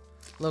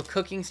 Little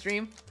cooking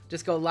stream.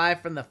 Just go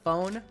live from the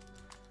phone.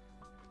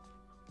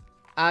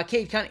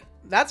 Cade Cunningham.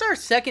 That's our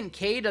second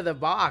Cade of the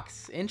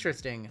box.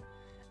 Interesting.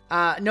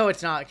 No,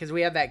 it's not, because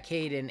we have that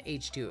Cade in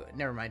H2.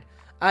 Never mind.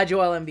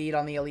 Joel Embiid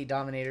on the Elite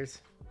Dominators.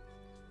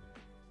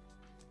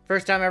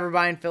 First time ever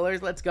buying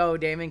fillers. Let's go,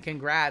 Damon.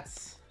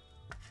 Congrats.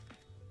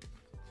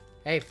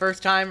 Hey,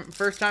 first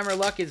timer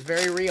luck is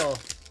very real.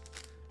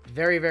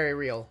 Very, very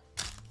real.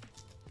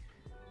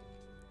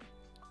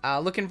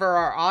 Looking for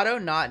our auto.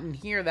 Not in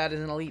here. That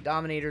is an Elite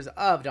Dominators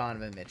of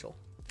Donovan Mitchell.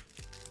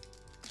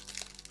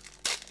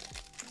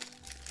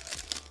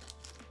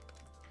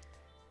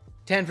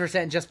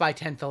 %, just buy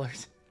 10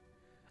 fillers.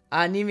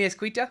 Nemius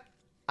Quita.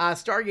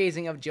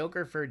 Stargazing of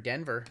Joker for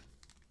Denver.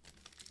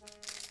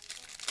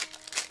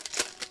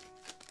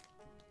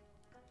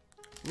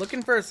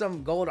 Looking for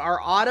some gold. Our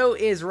auto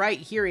is right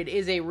here. It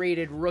is a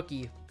rated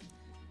rookie.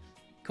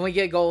 Can we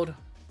get gold?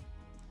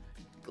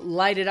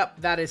 Light it up.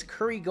 That is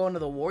Curry going to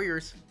the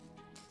Warriors.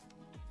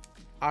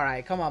 All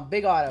right, come on.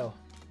 Big auto.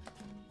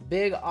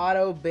 Big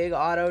auto, big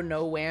auto.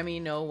 No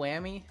whammy, no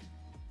whammy.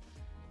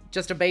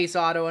 Just a base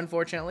auto,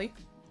 unfortunately.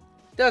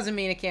 Doesn't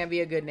mean it can't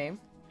be a good name.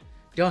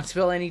 Don't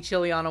spill any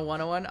chili on a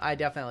 101. I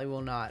definitely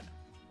will not.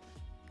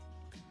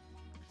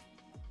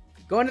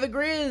 Going to the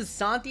Grizz.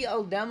 Santi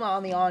Aldama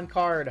on the on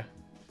card.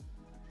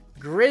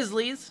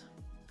 Grizzlies.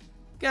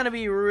 Gonna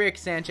be Rick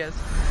Sanchez.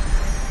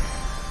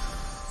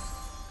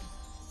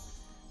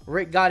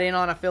 Rick got in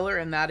on a filler,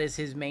 and that is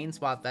his main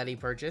spot that he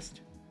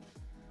purchased.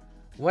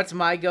 What's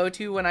my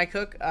go-to when I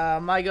cook?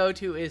 My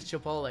go-to is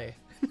Chipotle.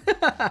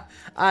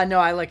 No,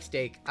 I like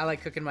steak. I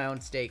like cooking my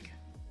own steak.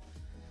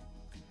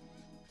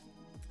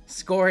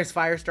 Score is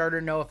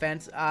Firestarter, no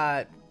offense.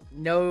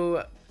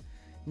 No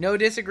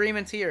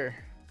disagreements here.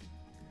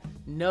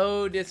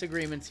 No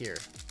disagreements here.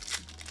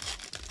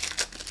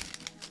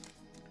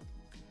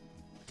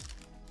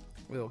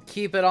 We'll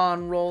keep it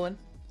on rolling.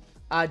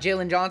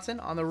 Jalen Johnson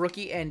on the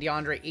rookie and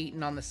DeAndre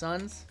Ayton on the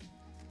Suns.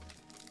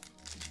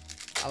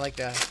 I like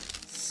to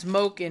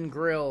smoke and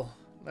grill.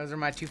 Those are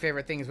my two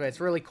favorite things, but it's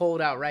really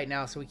cold out right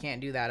now, so we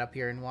can't do that up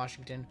here in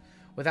Washington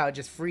without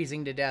just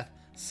freezing to death.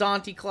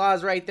 Santi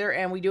Claus right there,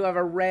 and we do have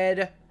a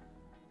red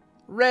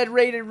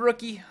rated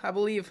rookie, I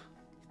believe.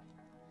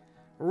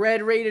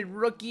 Red rated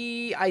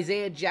rookie,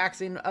 Isaiah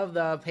Jackson of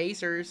the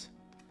Pacers.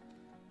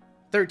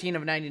 13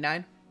 of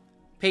 99.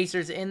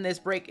 Pacers in this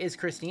break is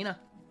Christina.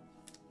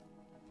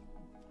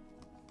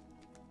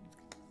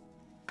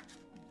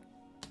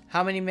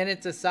 How many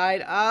minutes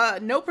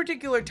aside? No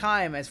particular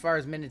time as far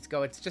as minutes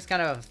go. It's just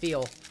kind of a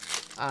feel.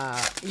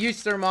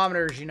 Use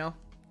thermometers, you know.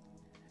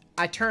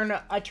 I turn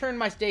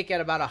my steak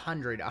at about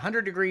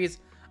 100 degrees.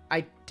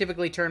 I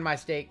typically turn my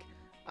steak,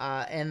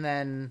 and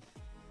then,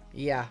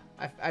 yeah,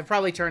 I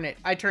probably turn it.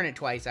 I turn it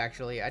twice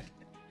actually.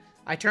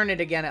 I turn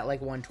it again at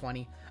like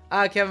 120.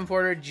 Kevin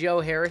Porter,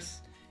 Joe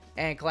Harris,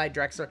 and Clyde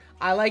Drexler.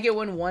 I like it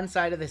when one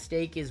side of the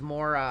steak is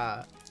more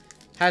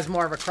has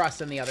more of a crust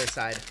than the other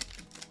side.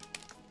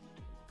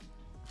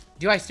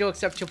 Do I still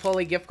accept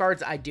Chipotle gift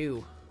cards? I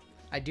do.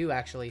 I do,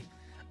 actually.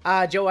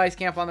 Joe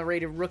Eiskamp on the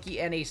rated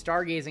rookie and a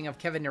stargazing of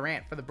Kevin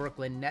Durant for the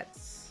Brooklyn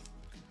Nets.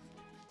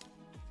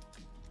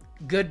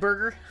 Good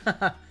Burger.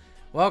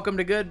 Welcome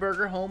to Good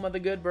Burger, home of the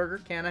Good Burger.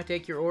 Can I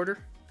take your order?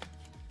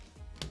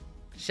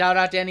 Shout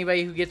out to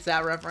anybody who gets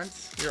that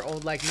reference. You're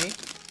old like me.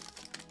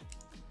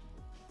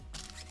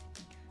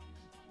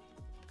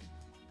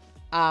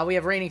 We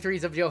have reigning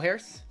threes of Joe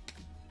Harris.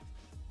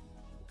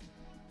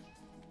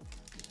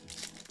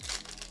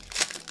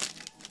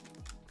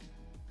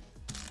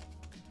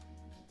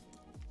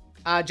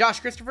 Josh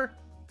Christopher.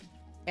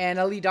 And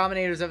Elite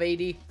Dominators of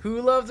AD.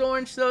 Who loves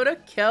orange soda?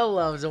 Kel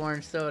loves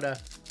orange soda.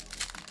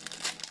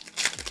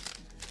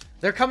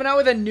 They're coming out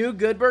with a new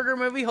Good Burger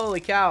movie. Holy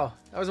cow.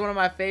 That was one of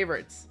my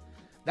favorites.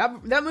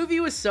 That movie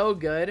was so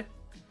good.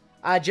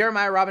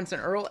 Jeremiah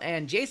Robinson Earl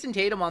and Jason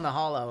Tatum on the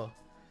Hollow.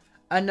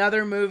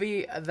 Another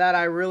movie that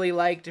I really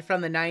liked from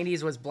the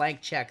 90s was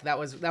Blank Check. That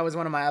was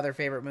one of my other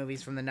favorite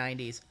movies from the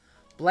 90s.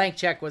 Blank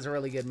Check was a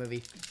really good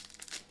movie.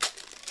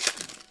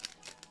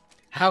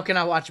 How can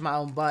I watch my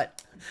own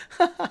butt?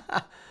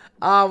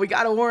 We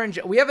got an orange.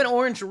 We have an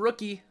orange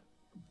rookie.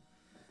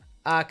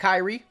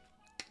 Kyrie.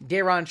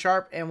 Day'Ron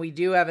Sharp. And we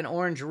do have an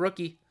orange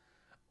rookie.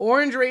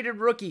 Orange rated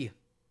rookie.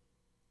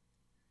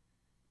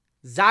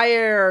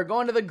 Zaire.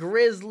 Going to the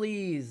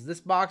Grizzlies.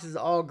 This box is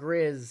all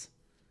Grizz.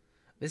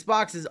 This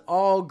box is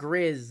all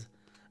Grizz.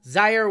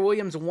 Zaire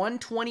Williams.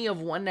 120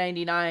 of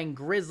 199.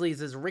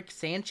 Grizzlies is Rick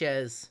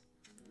Sanchez.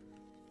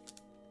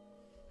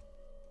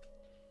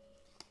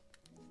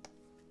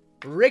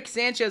 Rick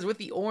Sanchez with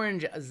the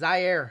orange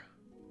Zaire.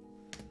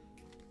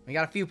 We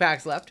got a few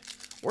packs left.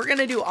 We're going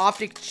to do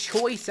Optic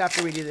Choice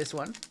after we do this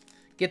one.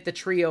 Get the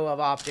trio of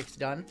optics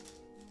done.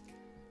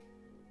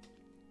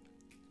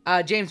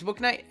 James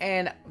Bouknight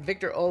and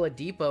Victor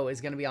Oladipo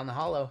is going to be on the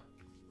Hollow.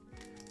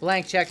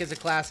 Blank Check is a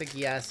classic,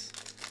 yes.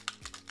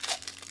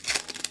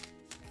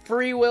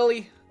 Free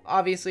Willy,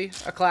 obviously,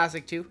 a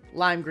classic too.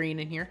 Lime Green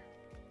in here.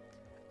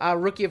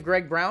 Rookie of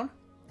Greg Brown.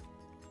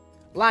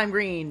 Lime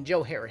Green,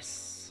 Joe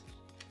Harris.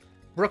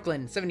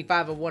 Brooklyn,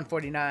 75 of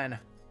 149.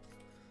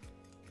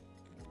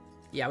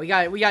 Yeah, we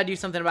gotta do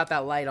something about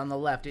that light on the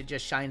left. It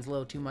just shines a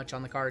little too much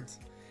on the cards.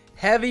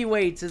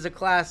 Heavyweights is a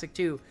classic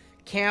too.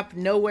 Camp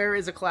Nowhere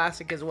is a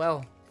classic as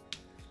well.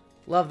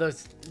 Love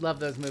those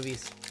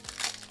movies.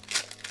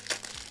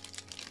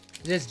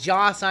 Does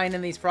Jaw sign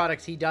in these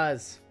products? He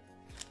does.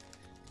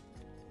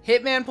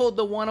 Hitman pulled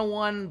the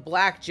 101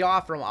 Black Jaw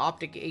from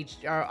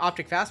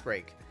Optic Fast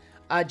Break.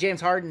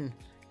 James Harden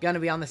gonna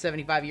be on the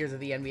 75 years of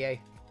the NBA.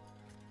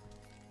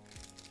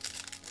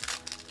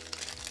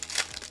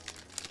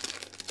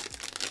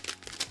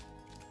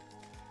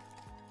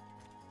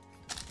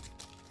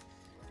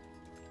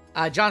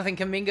 Jonathan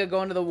Kuminga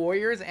going to the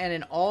Warriors, and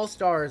an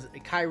All-Stars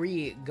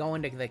Kyrie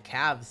going to the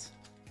Cavs.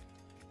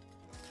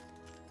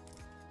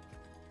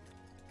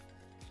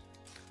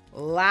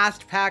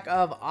 Last pack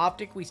of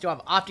Optic. We still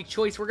have Optic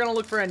Choice. We're going to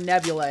look for a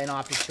Nebula in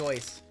Optic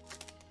Choice.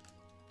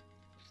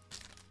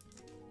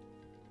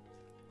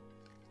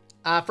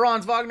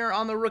 Franz Wagner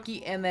on the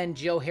rookie, and then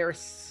Joe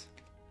Harris.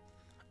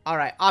 All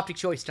right, Optic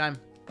Choice time.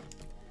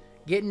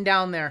 Getting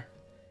down there.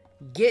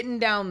 Getting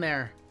down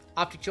there.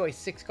 Optic Choice,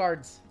 6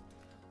 cards.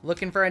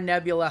 Looking for a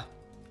Nebula.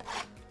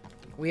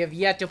 We have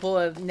yet to pull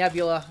a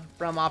Nebula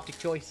from Optic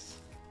Choice.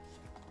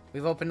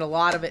 We've opened a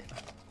lot of it.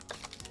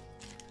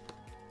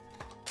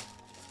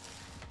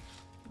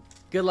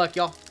 Good luck,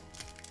 y'all.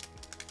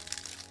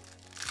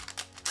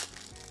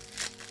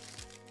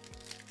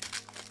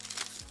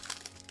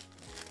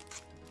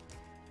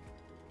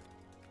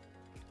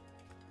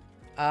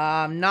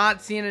 I'm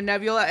not seeing a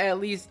Nebula, at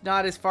least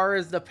not as far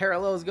as the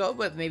parallels go,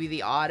 but maybe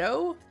the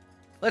auto.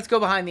 Let's go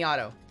behind the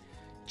auto.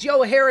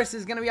 Joe Harris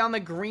is going to be on the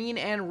green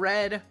and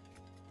red.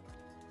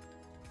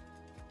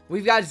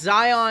 We've got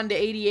Zion to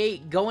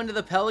 88 going to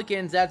the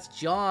Pelicans. That's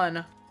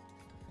John.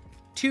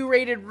 2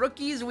 rated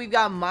rookies. We've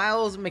got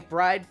Miles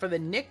McBride for the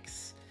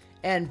Knicks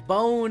and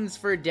Bones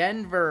for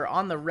Denver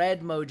on the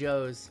red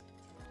mojos.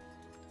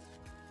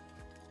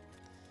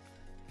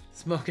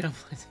 Smoking a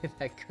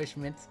that Kush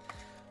Mints.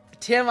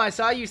 Tim, I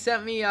saw you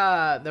sent me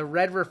the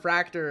red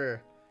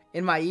refractor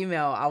in my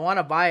email. I want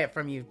to buy it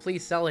from you.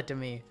 Please sell it to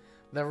me.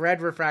 The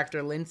red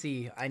refractor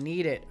Lindsay. I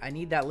need it. I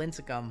need that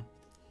Lincecum.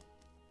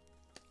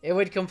 It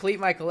would complete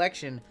my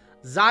collection.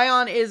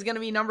 Zion is going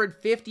to be numbered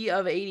 50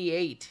 of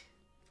 88.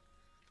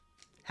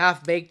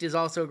 Half Baked is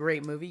also a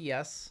great movie.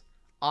 Yes.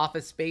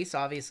 Office Space,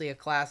 obviously a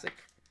classic.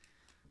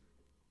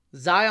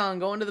 Zion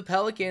going to the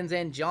Pelicans,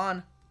 and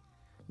John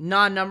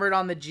non-numbered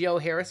on the Joe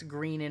Harris,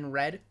 green and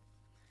red.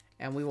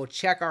 And we will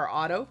check our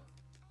auto.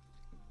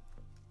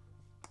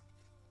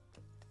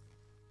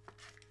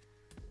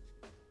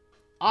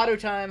 Auto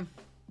time.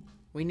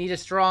 We need a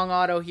strong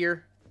auto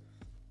here.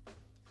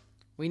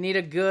 We need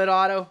a good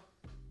auto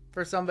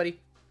for somebody.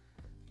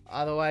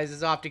 Otherwise,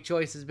 his Optic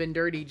Choice has been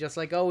dirty, just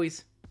like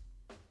always.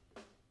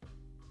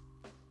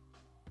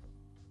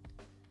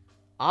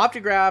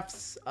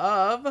 Optographs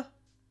of...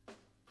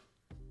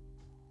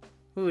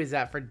 Who is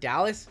that for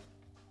Dallas?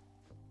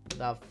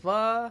 The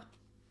fuck?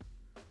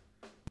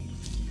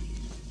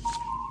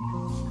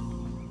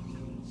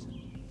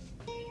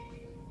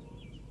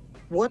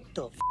 What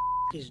the f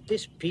is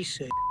this piece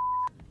of...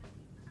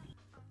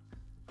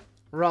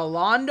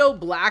 Rolando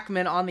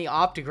Blackman on the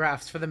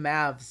Optographs for the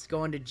Mavs,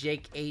 going to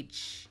Jake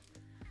H.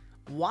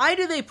 Why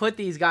do they put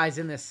these guys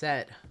in this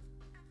set?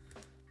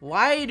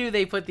 Why do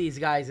they put these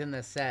guys in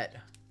this set?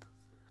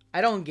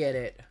 I don't get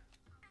it.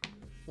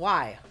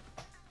 Why?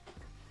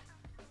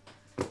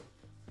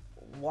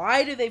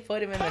 Why do they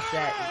put him in the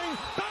set?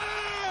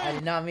 I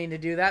did not mean to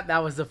do that.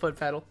 That was the foot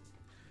pedal.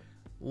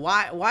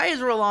 Why is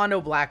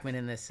Rolando Blackman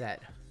in this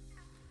set?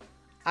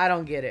 I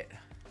don't get it.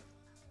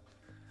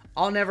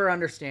 I'll never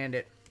understand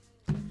it.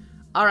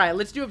 All right,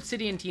 let's do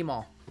Obsidian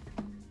T-Mall.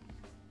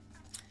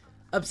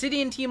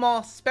 Obsidian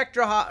T-Mall,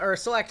 Spectra or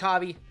Select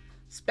Hobby,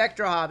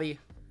 Spectra Hobby,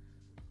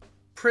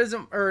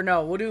 Prism, or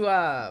no, we'll do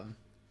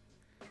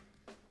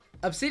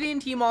Obsidian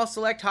T-Mall,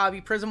 Select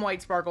Hobby, Prism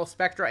White Sparkle,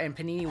 Spectra, and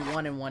Panini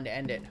 1 and 1 to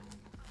end it.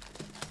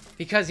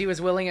 Because he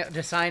was willing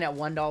to sign at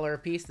 $1 a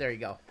piece. There you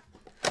go.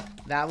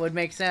 That would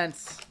make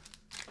sense.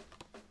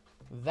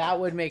 That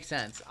would make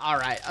sense. All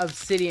right,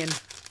 Obsidian.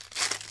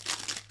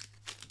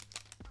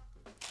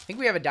 I think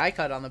we have a die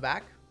cut on the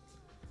back.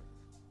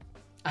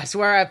 I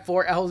swear I have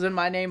 4 L's in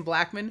my name,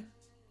 Blackman.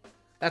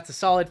 That's a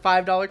solid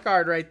 $5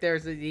 card right there,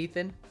 says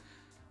Ethan.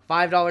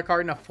 $5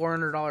 card in a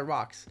 $400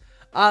 box.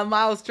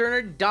 Miles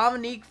Turner,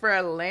 Dominique for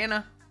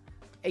Atlanta.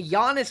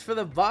 Giannis for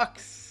the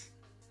Bucks.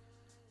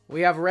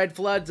 We have red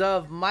floods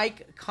of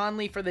Mike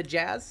Conley for the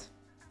Jazz.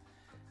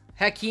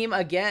 Hakeem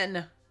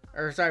again.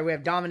 Or sorry, we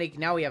have Dominique.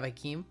 Now we have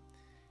Hakeem.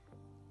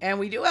 And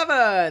we do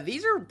have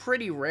these are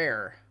pretty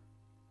rare.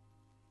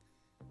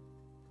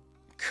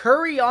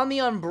 Curry on the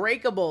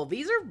Unbreakable.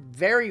 These are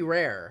very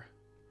rare.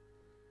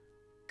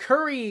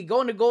 Curry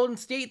going to Golden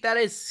State. That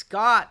is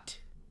Scott.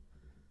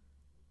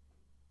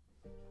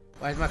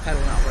 Why is my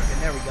pedal not working?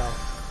 There we go.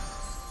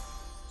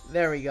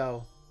 There we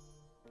go.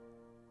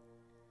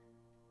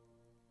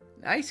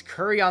 Nice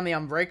Curry on the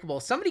Unbreakable.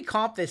 Somebody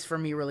comp this for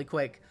me really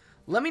quick.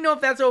 Let me know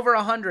if that's over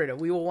 100.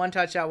 We will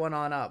one-touch that one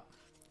on up.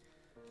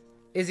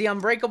 Is the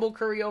Unbreakable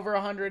Curry over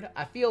 100?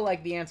 I feel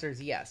like the answer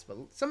is yes, but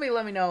somebody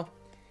let me know.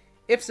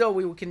 If so,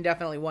 we can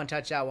definitely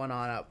one-touch that one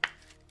on up.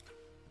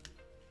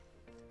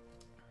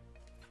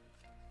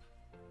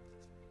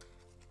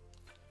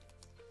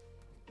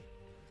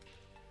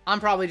 I'm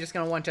probably just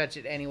going to one-touch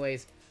it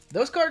anyways.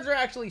 Those cards are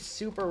actually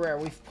super rare.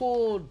 We've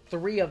pulled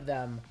 3 of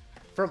them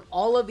from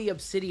all of the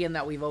Obsidian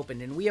that we've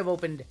opened. And we have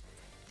opened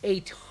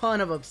a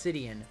ton of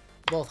Obsidian,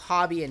 both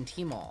Hobby and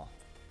T-Mall.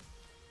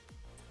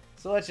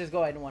 So let's just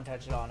go ahead and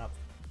one-touch it on up.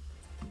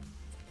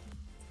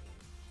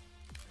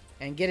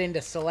 And get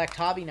into Select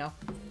Hobby now.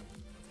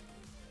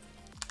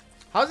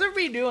 How's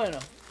everybody doing?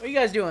 What are you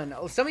guys doing?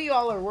 Some of you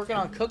all are working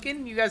on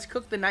cooking. You guys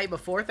cooked the night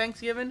before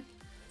Thanksgiving?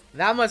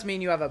 That must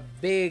mean you have a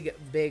big,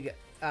 big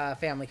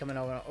family coming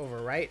over,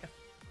 right?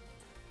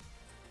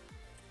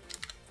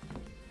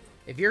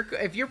 If you're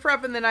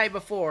prepping the night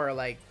before,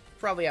 like,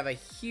 probably have a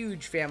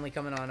huge family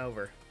coming on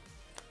over.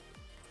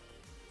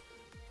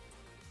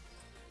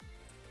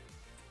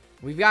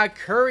 We've got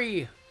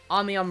Curry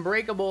on the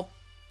Unbreakable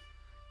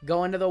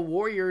going to the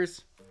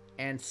Warriors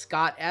and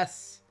Scott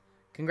S.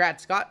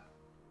 Congrats, Scott.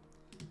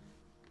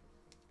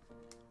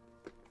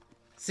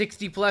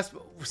 60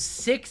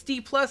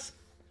 plus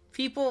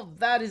people?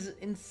 That is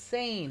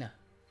insane.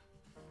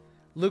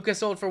 Luka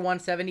sold for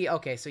 170.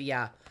 Okay, so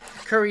yeah.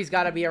 Curry's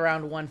got to be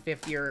around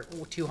 150 or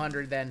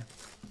 200 then.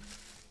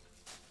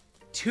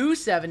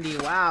 270,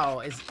 wow.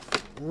 Is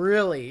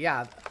really,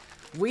 yeah.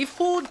 We've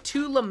pulled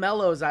 2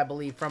 LaMelos, I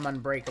believe, from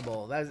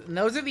Unbreakable. And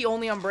those are the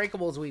only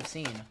Unbreakables we've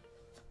seen.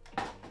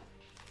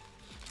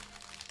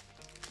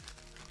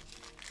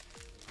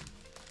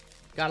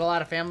 Got a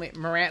lot of family.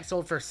 Morant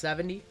sold for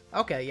 70.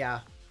 Okay,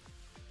 yeah.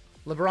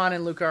 LeBron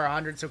and Luka are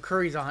 100, so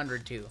Curry's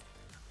 100 too.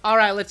 All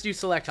right, let's do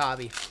Select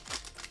Hobby.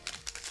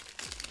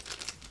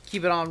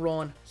 Keep it on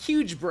rolling.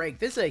 Huge break.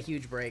 This is a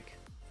huge break.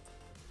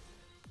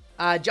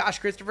 Josh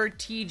Christopher,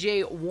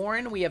 TJ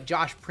Warren. We have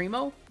Josh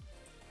Primo.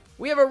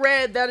 We have a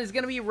red. That is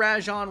going to be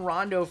Rajon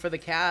Rondo for the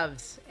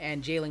Cavs.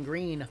 And Jalen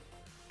Green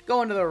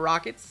going to the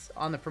Rockets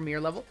on the Premier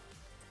level.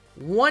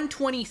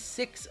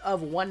 126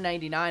 of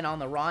 199 on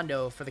the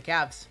Rondo for the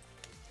Cavs.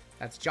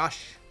 That's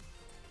Josh.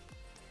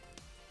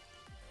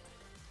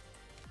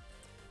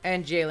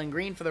 And Jalen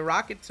Green for the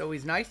Rockets.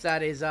 Always nice.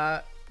 That is,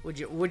 would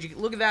you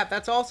look at that?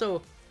 That's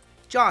also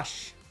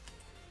Josh.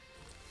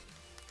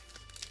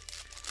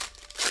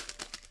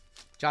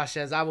 Josh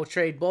says, I will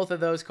trade both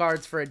of those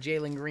cards for a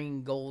Jalen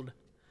Green gold.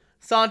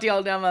 Santi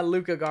Aldama,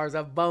 Luka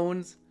Garza,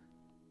 Bones.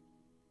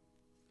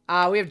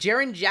 We have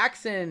Jaren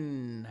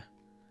Jackson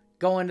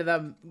going to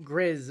the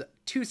Grizz.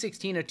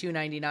 216 of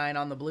 299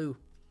 on the blue.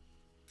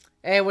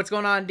 Hey, what's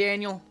going on,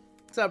 Daniel?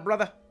 What's up,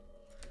 brother?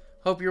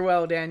 Hope you're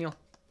well, Daniel.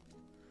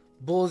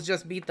 Bulls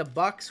just beat the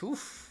Bucks.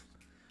 Oof.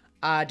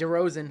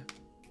 DeRozan.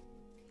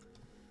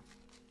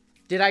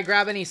 Did I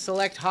grab any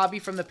Select Hobby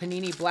from the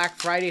Panini Black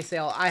Friday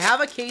sale? I have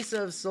a case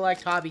of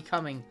Select Hobby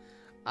coming.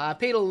 I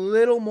paid a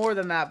little more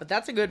than that, but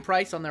that's a good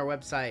price on their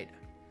website.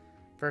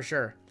 For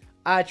sure.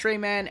 Trey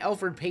Mann,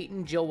 Elfrid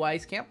Payton, Jill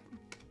Wieskamp.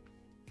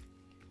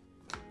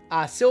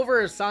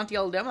 Silver is Santi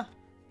Aldama.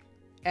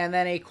 And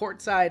then a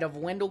courtside of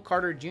Wendell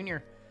Carter Jr.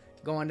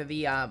 going to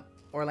the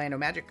Orlando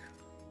Magic.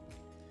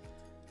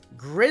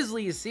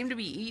 Grizzlies seem to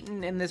be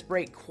eating in this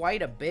break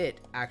quite a bit,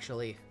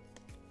 actually.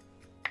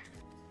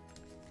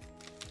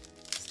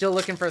 Still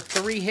looking for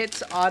 3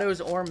 hits, autos,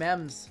 or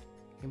mems.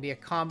 Can be a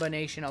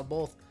combination of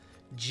both.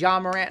 Ja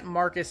Morant and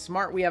Marcus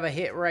Smart. We have a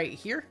hit right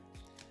here.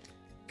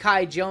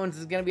 Kai Jones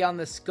is going to be on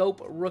the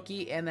scope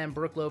rookie, and then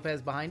Brook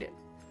Lopez behind it.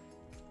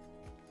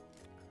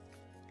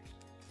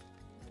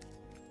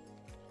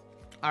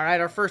 All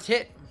right, our first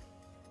hit.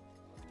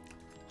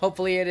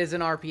 Hopefully it is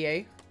an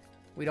RPA.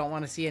 We don't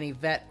want to see any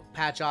vet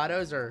patch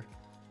autos, or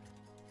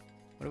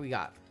what do we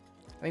got?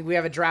 I think we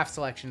have a draft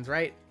selections,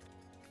 right?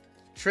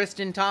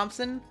 Tristan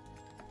Thompson.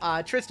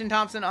 Tristan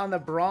Thompson on the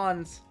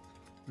bronze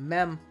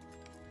mem.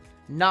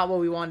 Not what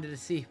we wanted to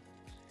see.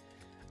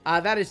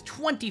 That is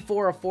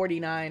 24 of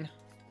 49.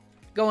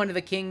 Going to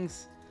the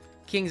Kings.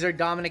 Kings are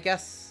Dominic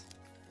S.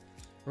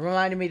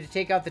 Reminded me to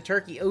take out the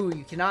turkey. Ooh,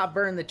 you cannot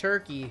burn the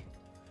turkey.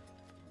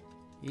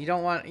 You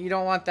don't want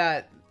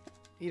that.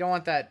 You don't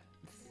want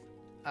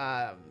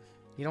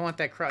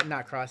that,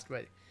 not crust,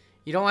 but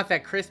you don't want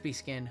that crispy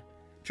skin.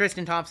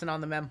 Tristan Thompson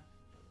on the mem.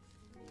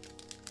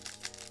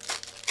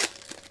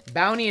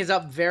 Bounty is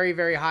up very,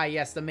 very high.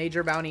 Yes, the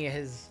major bounty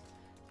has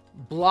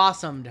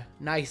blossomed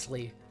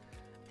nicely.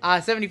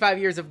 75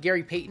 years of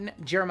Gary Payton,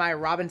 Jeremiah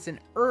Robinson,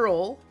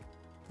 Earl.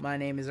 My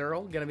name is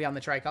Earl. Going to be on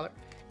the tricolor.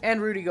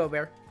 And Rudy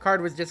Gobert.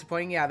 Card was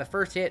disappointing. Yeah, the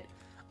first hit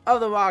of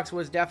the box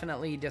was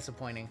definitely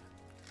disappointing.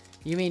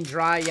 You mean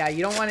dry? Yeah,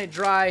 you don't want it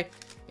dry,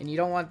 and you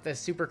don't want the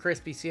super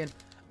crispy skin.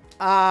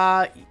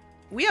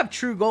 We have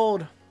true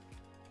gold.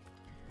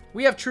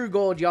 We have true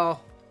gold,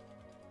 y'all.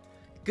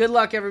 Good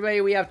luck,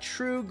 everybody. We have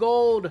true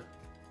gold.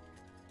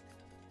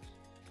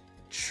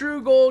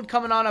 True gold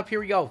coming on up. Here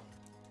we go.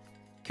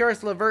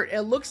 Karis LeVert.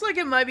 It looks like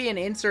it might be an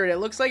insert. It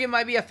looks like it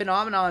might be a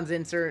Phenomenons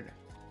insert.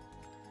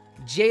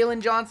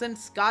 Jalen Johnson.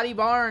 Scotty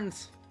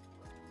Barnes.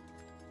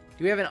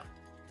 Do we have an...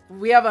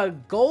 We have a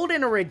gold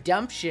and a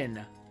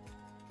redemption.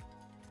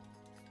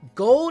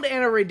 Gold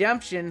and a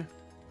redemption.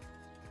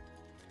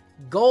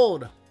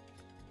 Gold.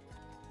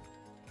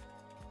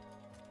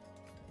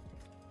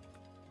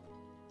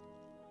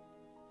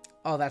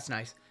 Oh, that's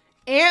nice.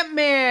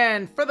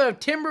 Ant-Man for the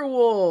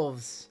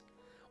Timberwolves.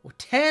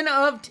 10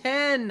 of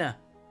 10.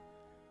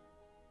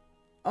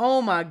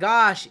 Oh my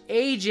gosh.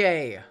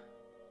 AJ.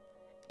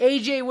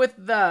 AJ with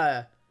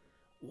the...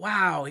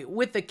 Wow.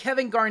 With the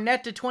Kevin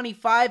Garnett to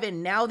 25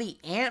 and now the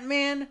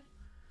Ant-Man.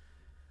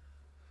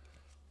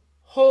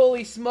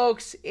 Holy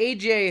smokes.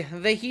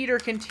 AJ, the heater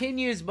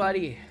continues,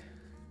 buddy.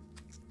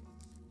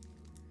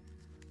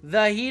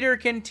 The heater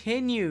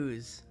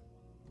continues.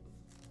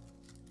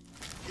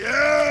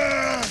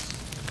 Yeah!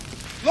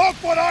 Look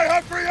what I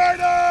have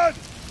created!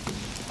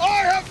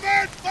 I have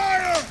made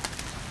fire!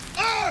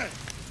 I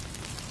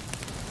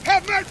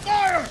have made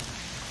fire!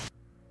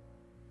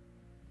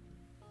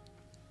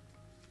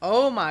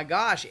 Oh my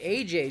gosh,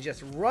 AJ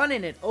just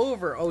running it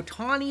over.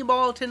 Ohtani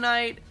ball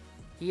tonight.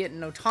 He hit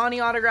an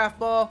Ohtani autograph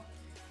ball.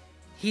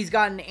 He's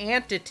got an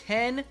Ant to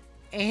 10,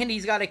 and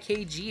he's got a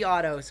KG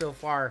auto so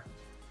far.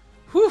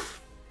 Whew!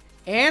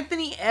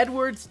 Anthony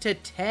Edwards to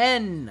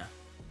 10.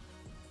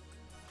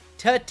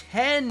 To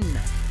 10.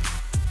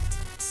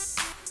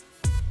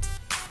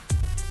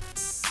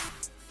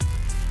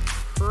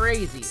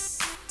 Crazy.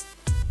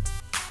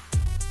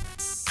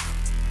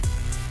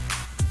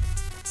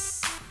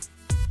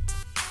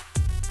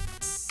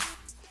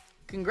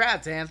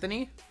 Congrats,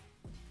 Anthony.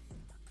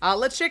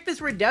 Let's check this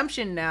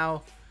redemption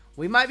now.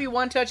 We might be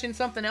one-touching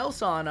something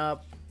else on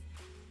up.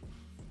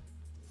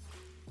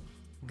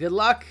 Good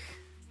luck.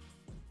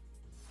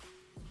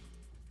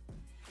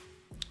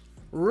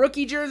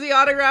 Rookie jersey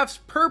autographs,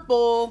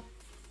 purple.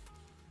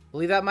 I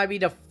believe that might be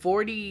to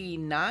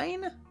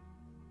 49.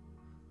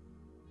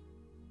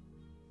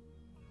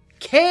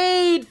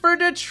 Cade for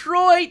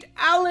Detroit,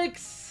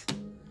 Alex.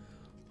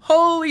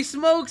 Holy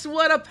smokes,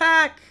 what a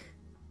pack.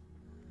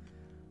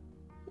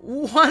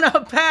 What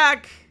a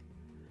pack.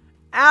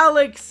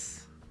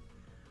 Alex.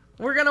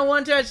 We're going to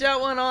one-touch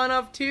that one on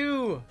up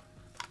too.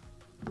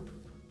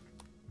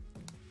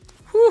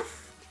 Whew.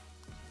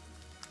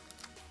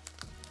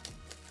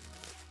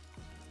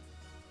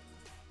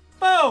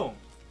 Boom!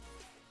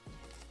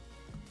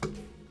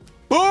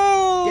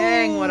 Boom!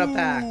 Dang, what a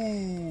pack.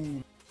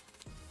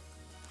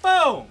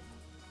 Boom!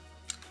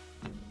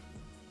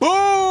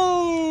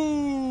 Boom!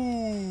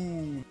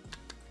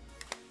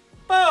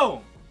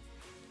 Boom!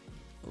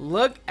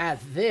 Look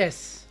at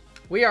this.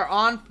 We are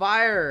on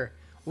fire.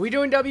 We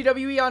doing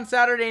WWE on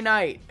Saturday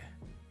night.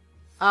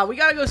 We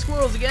gotta go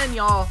Squirrels again,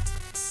 y'all.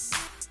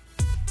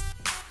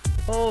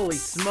 Holy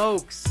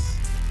smokes.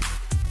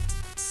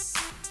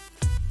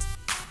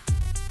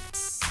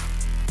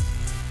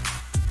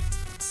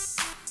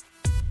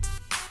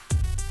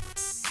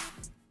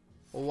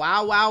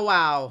 Wow, wow,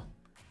 wow.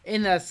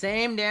 In the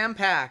same damn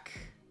pack.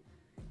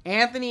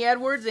 Anthony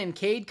Edwards and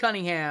Cade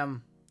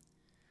Cunningham.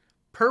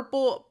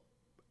 Purple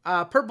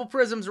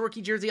Prisms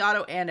rookie jersey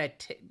auto and a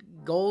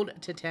gold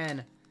to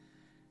 10.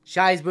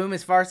 Shy's Boom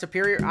is far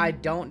superior. I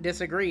don't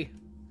disagree.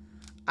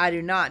 I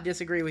do not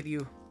disagree with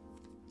you.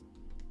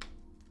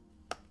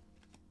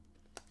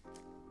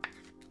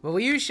 Well,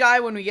 we use Shy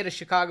when we get a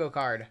Chicago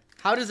card.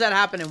 How does that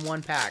happen in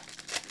one pack?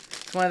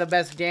 It's one of the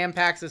best damn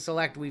packs of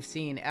select we've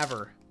seen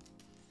ever.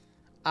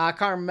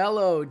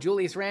 Carmelo,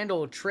 Julius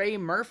Randle, Trey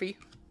Murphy.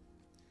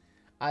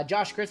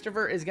 Josh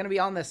Christopher is going to be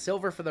on the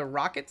silver for the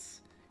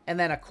Rockets. And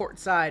then a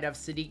courtside of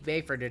Sadiq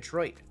Bey for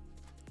Detroit.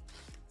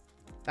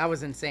 That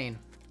was insane.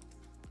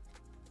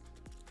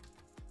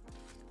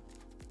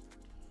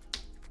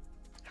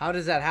 How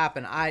does that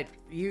happen?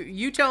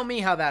 You tell me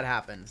how that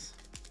happens.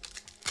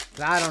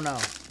 I don't know.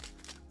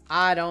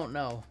 I don't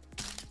know.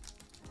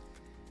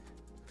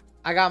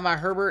 I got my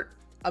Herbert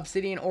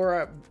Obsidian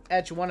Aura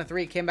Etch 1 of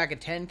 3. It came back at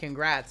 10.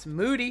 Congrats.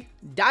 Moody.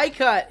 Die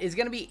cut is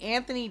going to be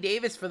Anthony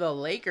Davis for the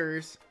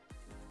Lakers.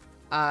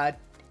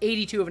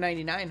 82 of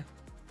 99.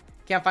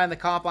 Can't find the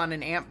comp on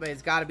an Ant, but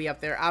it's got to be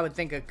up there. I would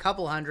think a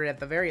couple hundred at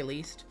the very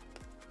least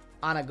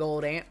on a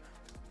gold Ant.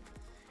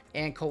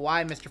 And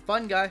Kawhi, Mr.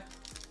 Fun Guy.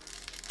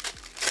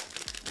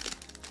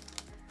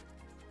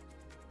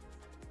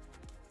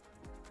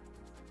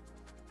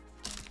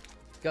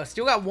 Go.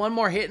 Still got one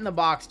more hit in the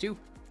box, too.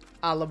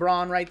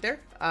 LeBron right there.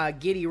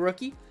 Giddy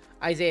rookie.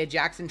 Isaiah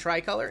Jackson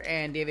tricolor.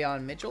 And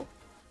Davion Mitchell.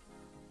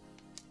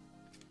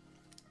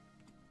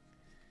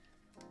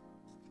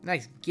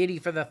 Nice Giddy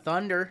for the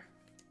Thunder.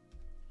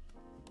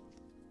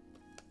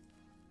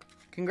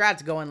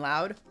 Congrats, Going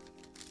Loud.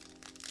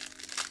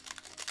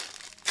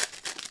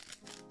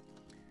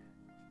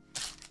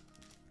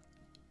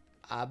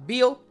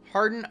 Beal,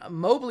 Harden,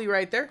 Mobley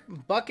right there.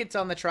 Buckets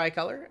on the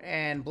tricolor.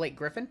 And Blake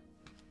Griffin.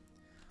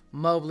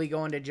 Mobley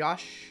going to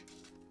Josh.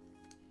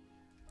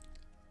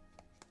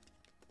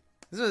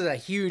 This was a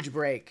huge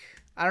break.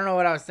 I don't know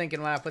what I was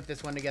thinking when I put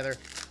this one together.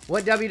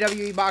 What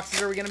WWE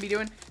boxes are we going to be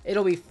doing?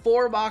 It'll be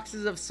 4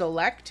 boxes of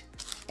Select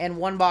and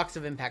 1 box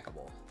of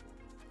Impeccable.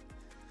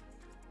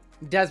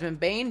 Desmond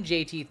Bain,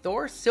 JT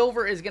Thor.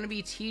 Silver is going to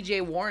be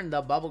TJ Warren,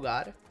 the Bubble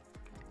God.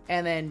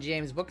 And then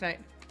James Booknight.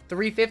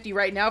 350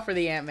 right now for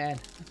the Ant-Man.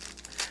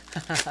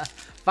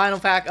 Final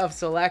pack of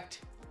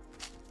Select.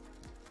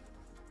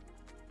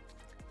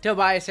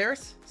 Tobias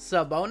Harris.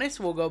 Sabonis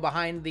will go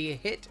behind the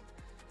hit.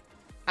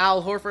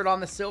 Al Horford on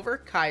the silver.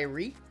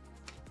 Kyrie.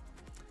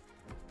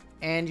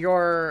 And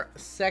your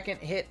second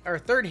hit, or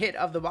third hit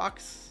of the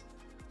box.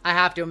 I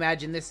have to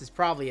imagine this is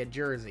probably a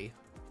jersey.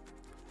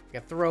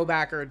 Like a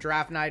throwback or a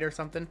draft night or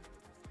something.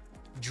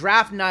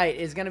 Draft night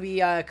is going to be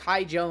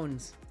Kai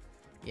Jones.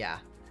 Yeah.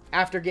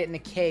 After getting a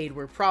Cade,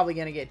 we're probably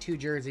going to get 2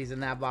 jerseys in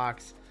that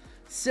box.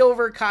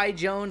 Silver Kai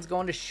Jones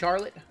going to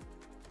Charlotte.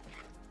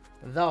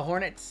 The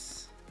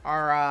Hornets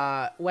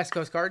are West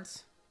Coast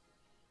cards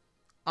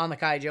on the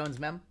Kai Jones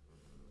mem.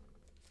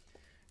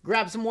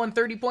 Grab some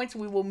 130 points.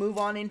 We will move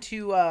on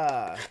into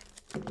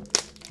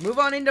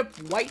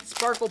White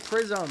Sparkle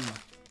Prism.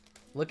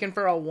 Looking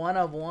for a 1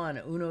 of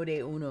 1. Uno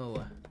de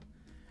uno.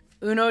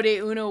 Uno de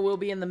uno will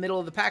be in the middle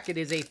of the pack. It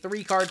is a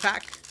 3-card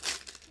pack.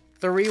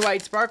 3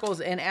 white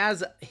sparkles. And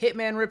as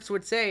Hitman Rips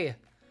would say,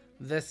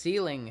 the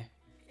ceiling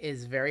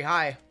is very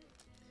high.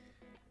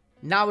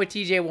 Not with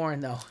TJ Warren,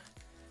 though.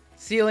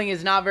 Ceiling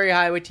is not very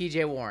high with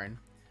TJ Warren.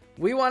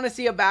 We want to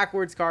see a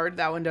backwards card.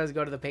 That one does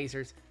go to the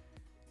Pacers.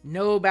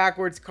 No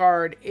backwards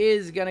card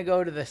is going to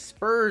go to the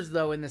Spurs,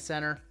 though, in the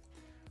center.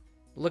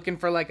 Looking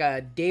for like a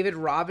David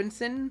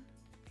Robinson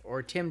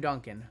or Tim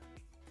Duncan.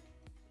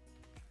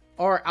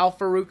 Or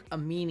Al-Farouq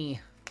Amini.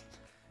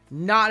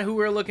 Not who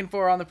we're looking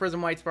for on the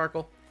Prism White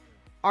Sparkle.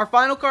 Our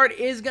final card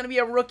is going to be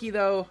a rookie,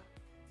 though.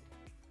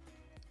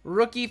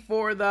 Rookie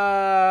for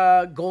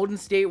the Golden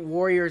State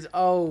Warriors.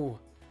 Oh.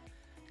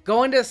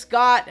 Going to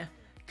Scott.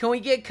 Can we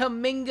get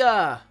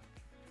Kuminga?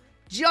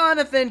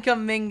 Jonathan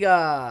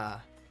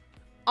Kuminga.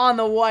 On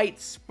the White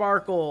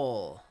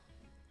Sparkle.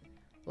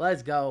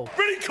 Let's go.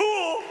 Pretty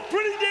cool.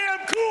 Pretty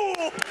damn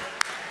cool.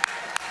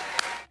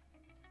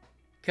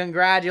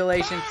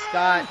 Congratulations,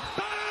 Scott.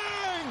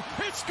 Bang!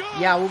 It's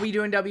gone. Yeah, we'll be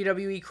doing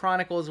WWE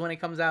Chronicles when it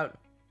comes out.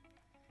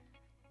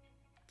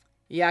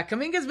 Yeah,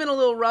 Kuminga's been a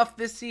little rough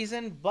this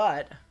season,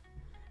 but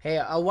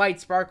hey, a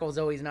white sparkle is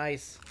always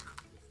nice.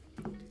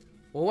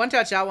 We'll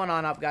one-touch that one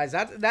on up, guys.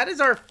 That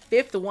is our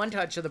 5th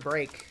one-touch of the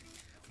break.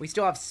 We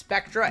still have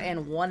Spectra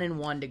and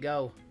 1-in-1 to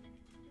go.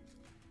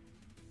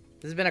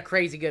 This has been a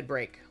crazy good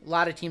break. A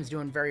lot of teams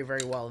doing very,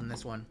 very well in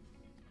this one.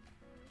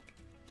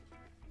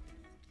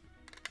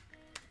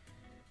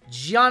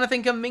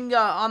 Jonathan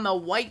Kuminga on the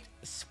white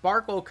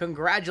sparkle.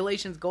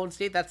 Congratulations, Golden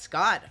State. That's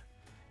Scott.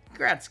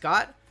 Congrats,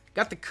 Scott.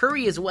 Got the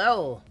Curry as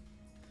well.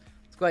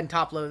 Let's go ahead and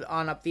top load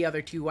on up the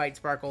other 2 white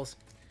sparkles.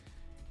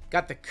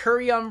 Got the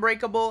Curry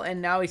Unbreakable,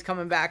 and now he's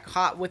coming back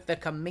hot with the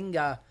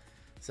Kuminga.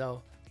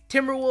 So,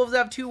 Timberwolves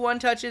have 2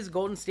 one-touches.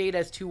 Golden State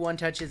has 2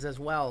 one-touches as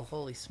well.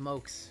 Holy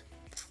smokes.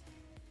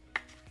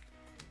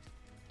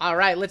 All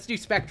right, let's do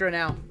Spectra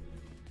now.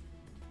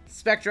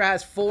 Spectra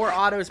has 4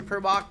 autos per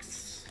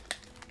box.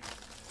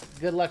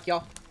 Good luck,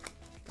 y'all.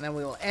 And then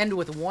we will end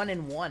with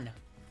 1-in-1.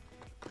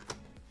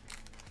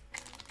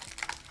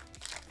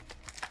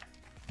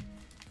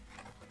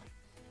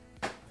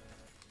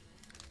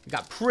 We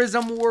got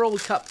Prism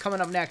World Cup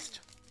coming up next.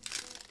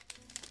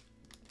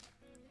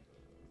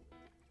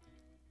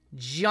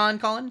 John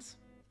Collins.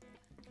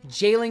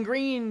 Jalen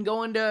Green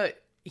going to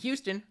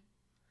Houston.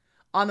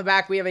 On the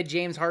back, we have a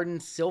James Harden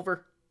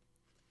Silver.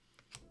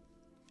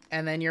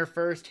 And then your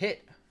first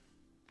hit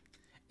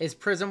is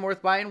Prism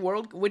worth buying?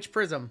 World? Which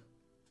Prism?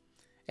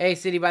 Hey,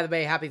 City by the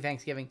Bay. Happy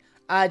Thanksgiving.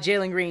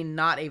 Jalen Green,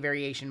 not a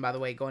variation, by the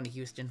way, going to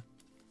Houston.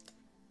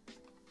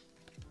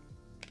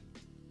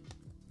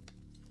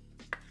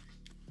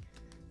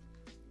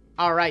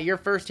 All right, your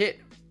first hit.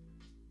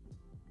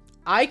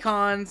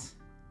 Icons.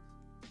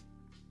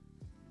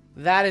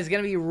 That is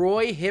going to be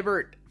Roy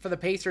Hibbert for the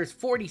Pacers.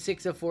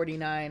 46 of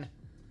 49.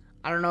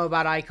 I don't know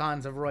about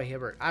icons of Roy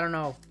Hibbert. I don't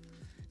know.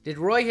 Did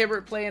Roy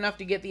Hibbert play enough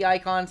to get the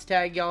icons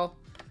tag, y'all?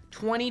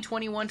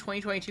 2021,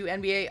 2022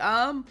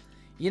 NBA.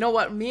 You know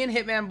what? Me and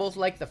Hitman both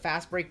like the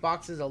fast break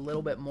boxes a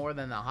little bit more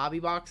than the hobby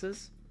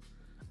boxes.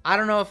 I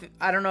don't know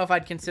if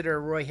I'd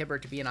consider Roy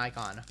Hibbert to be an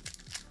icon.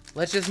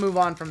 Let's just move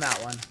on from that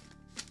one.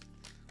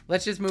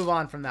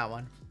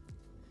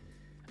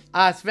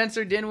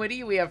 Spencer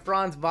Dinwiddie. We have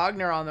Franz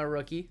Wagner on the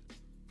rookie.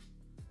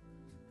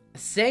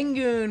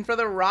 Sengun for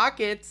the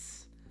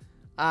Rockets.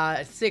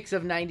 6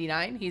 of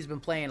 99. He's been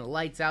playing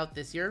lights out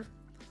this year.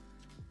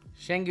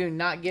 Sengun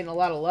not getting a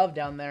lot of love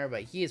down there,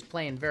 but he is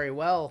playing very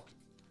well.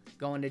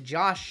 Going to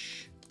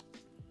Josh.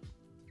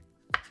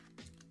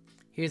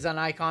 Here's an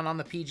icon on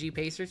the PG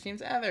Pacers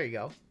teams. There you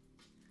go.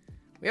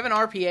 We have an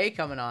RPA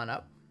coming on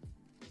up.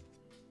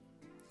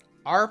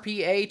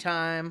 RPA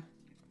time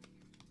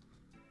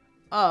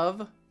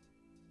of...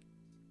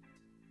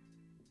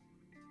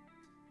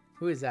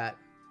 Who is that?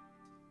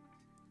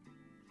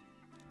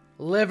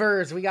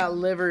 Livers. We got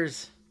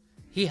Livers.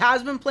 He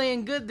has been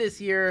playing good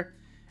this year.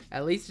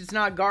 At least it's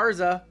not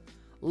Garza.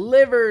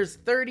 Livers,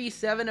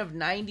 37 of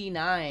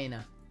 99.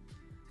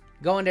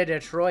 Going to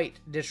Detroit.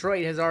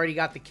 Detroit has already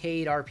got the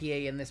Cade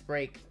RPA in this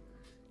break.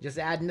 Just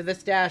adding to the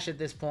stash at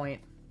this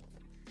point.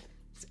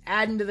 It's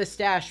adding to the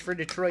stash for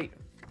Detroit.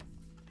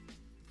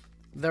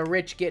 The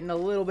rich getting a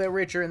little bit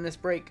richer in this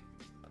break.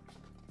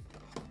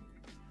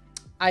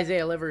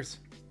 Isaiah Livers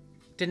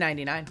to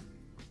 99.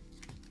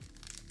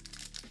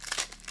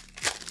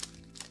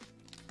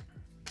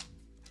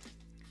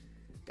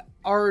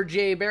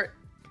 RJ Barrett.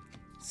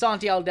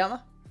 Santi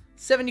Aldama.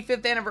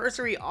 75th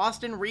anniversary.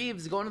 Austin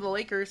Reeves going to the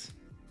Lakers.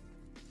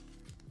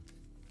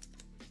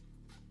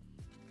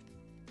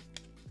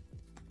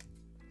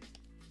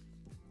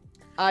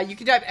 You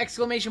can type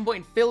exclamation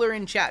point filler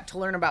in chat to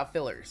learn about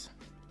fillers.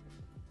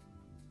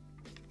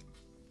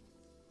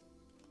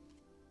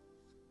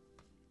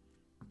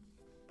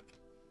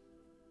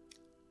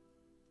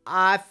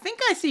 I think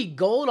I see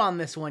gold on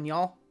this one,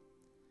 y'all.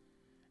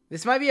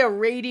 This might be a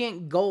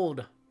Radiant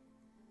Gold.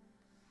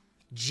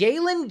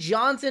 Jalen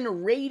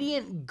Johnson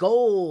Radiant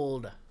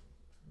Gold.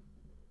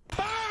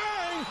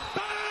 Bang!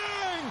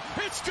 Bang!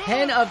 It's good!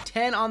 10 of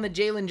 10 on the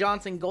Jalen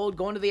Johnson Gold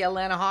going to the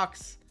Atlanta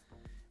Hawks.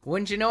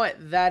 Wouldn't you know it?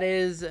 That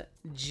is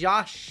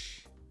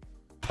Josh.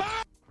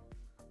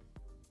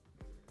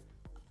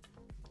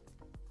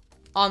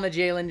 On the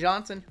Jalen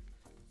Johnson.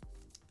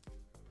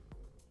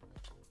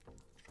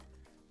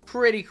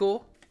 Pretty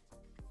cool.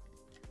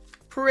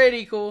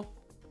 Pretty cool.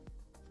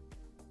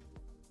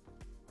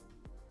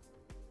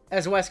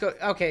 As West Coast.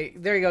 Okay,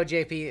 there you go,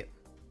 JP.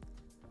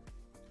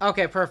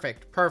 Okay,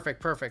 perfect.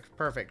 Perfect, perfect,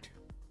 perfect.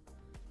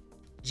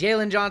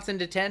 Jalen Johnson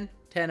to 10.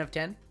 10 of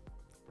 10.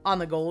 On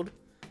the gold.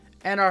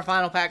 And our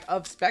final pack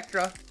of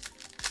Spectra.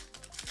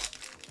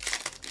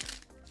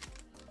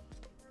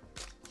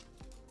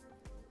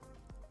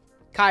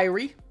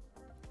 Kyrie.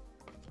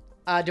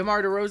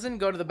 DeMar DeRozan,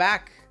 go to the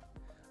back.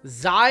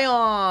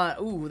 Zion.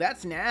 Ooh,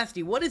 that's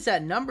nasty. What is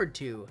that numbered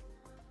to?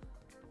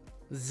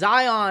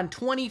 Zion,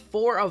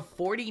 24 of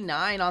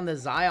 49 on the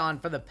Zion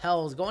for the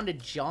Pels. Going to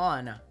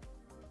John.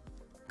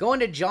 Going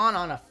to John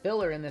on a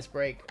filler in this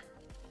break.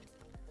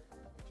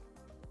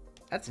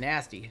 That's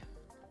nasty.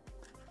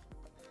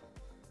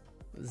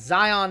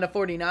 Zion to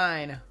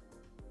 49.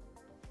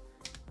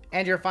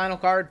 And your final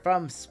card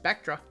from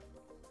Spectra.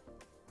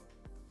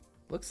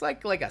 Looks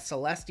like a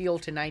Celestial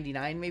to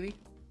 99 maybe.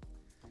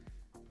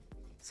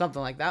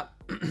 Something like that.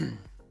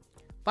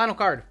 Final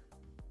card.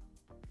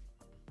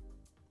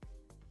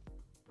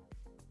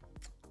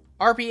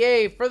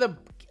 RPA for the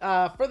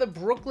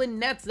Brooklyn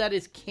Nets. That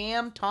is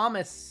Cam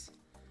Thomas.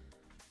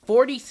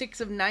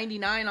 46 of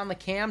 99 on the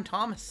Cam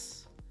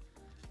Thomas.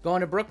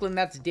 Going to Brooklyn.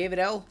 That's David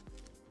L.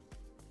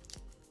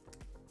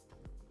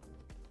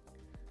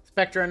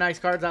 Spectra are nice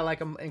cards. I like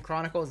them in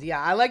Chronicles.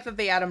 Yeah, I like that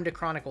they add them to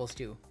Chronicles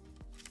too.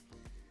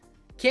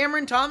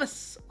 Cameron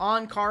Thomas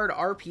on card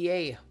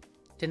RPA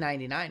to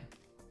 99.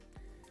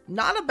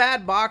 Not a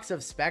bad box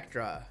of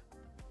Spectra.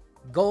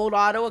 Gold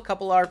auto, a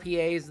couple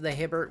RPAs. The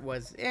Hibbert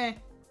was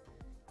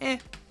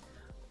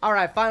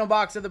Alright, final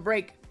box of the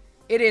break.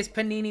 It is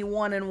Panini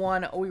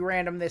 1-in-1. We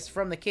random this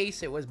from the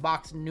case. It was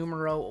box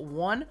numero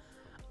 1.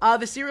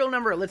 The serial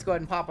number, let's go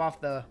ahead and pop off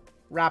the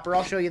wrapper.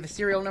 I'll show you the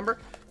serial number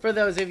for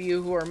those of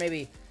you who are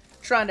maybe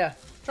trying to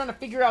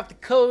figure out the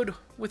code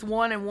with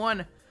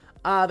 1-in-1.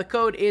 The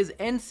code is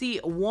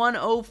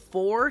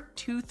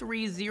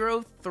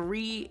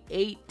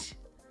NC10423038.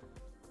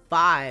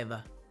 5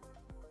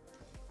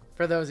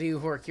 for those of you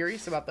who are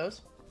curious about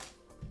those.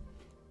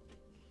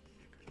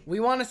 We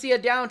want to see a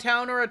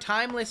downtown or a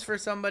timeless for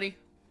somebody.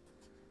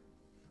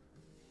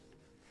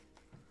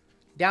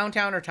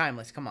 Downtown or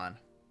timeless, come on.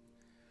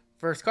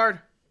 First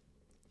card.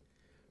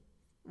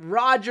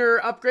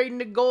 Roger upgrading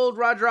to gold.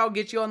 Roger, I'll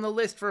get you on the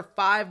list for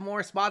 5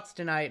 more spots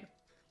tonight.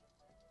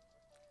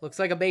 Looks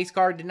like a base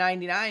card to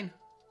 99.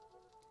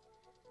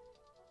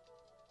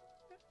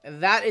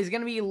 That is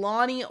going to be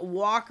Lonnie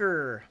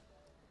Walker.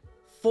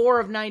 4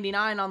 of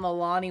 99 on the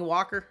Lonnie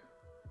Walker.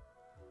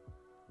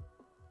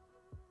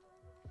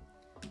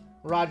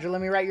 Roger,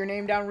 let me write your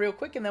name down real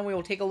quick, and then we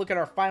will take a look at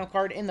our final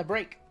card in the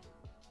break.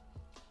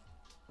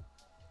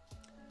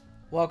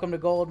 Welcome to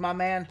gold, my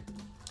man.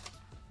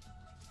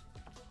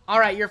 All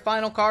right, your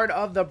final card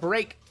of the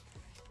break.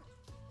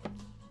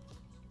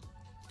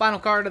 Final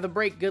card of the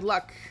break. Good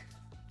luck.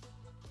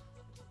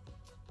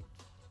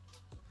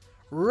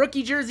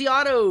 Rookie jersey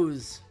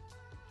autos.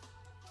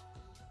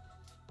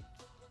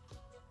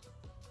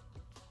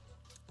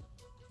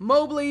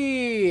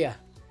 Mobley.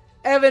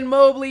 Evan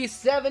Mobley,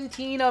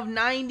 17 of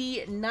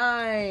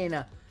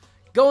 99.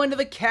 Going to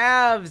the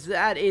Cavs.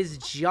 That is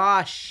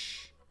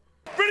Josh.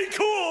 Pretty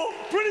cool.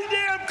 Pretty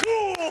damn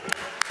cool.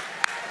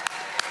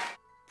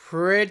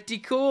 Pretty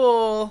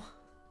cool.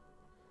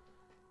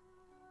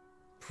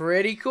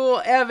 Pretty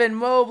cool. Evan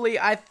Mobley.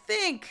 I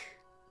think,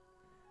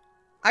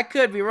 I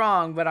could be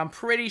wrong, but I'm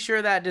pretty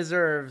sure that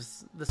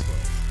deserves the score.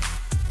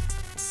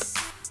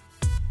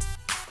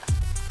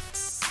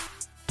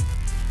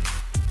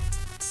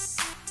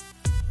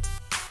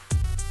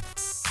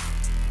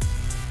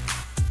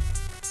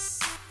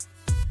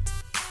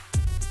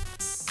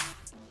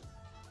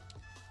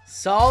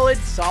 Solid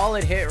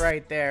hit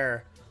right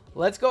there.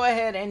 Let's go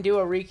ahead and do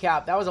a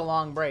recap. That was a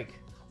long break.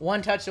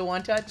 One touch to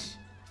one touch.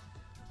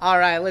 All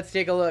right, let's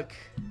take a look.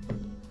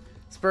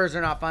 Spurs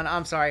are not fun.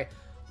 I'm sorry.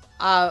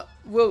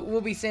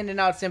 We'll be sending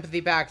out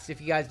sympathy packs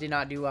if you guys did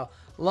not do well.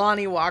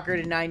 Lonnie Walker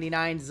to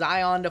 99.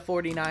 Zion to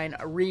 49.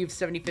 Reeves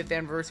 75th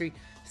anniversary.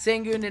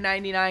 Sengun to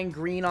 99.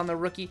 Green on the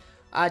rookie.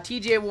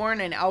 TJ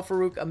Warren and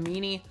Al-Farouq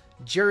Amini.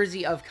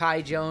 Jersey of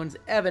Kai Jones.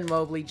 Evan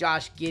Mobley.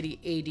 Josh Giddey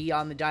AD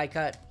on the die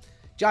cut.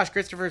 Josh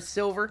Christopher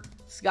Silver.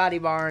 Scotty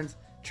Barnes.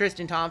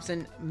 Tristan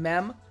Thompson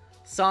Mem.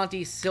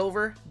 Santi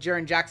Silver.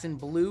 Jaren Jackson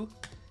Blue.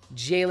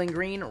 Jalen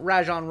Green.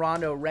 Rajon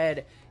Rondo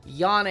Red.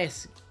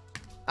 Giannis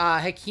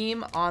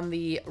Hakeem on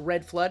the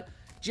Red Flood.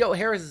 Joe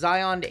Harris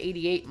Zion to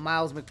 88.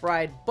 Miles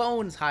McBride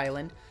Bones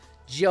Highland.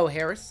 Joe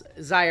Harris.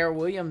 Zaire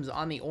Williams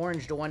on the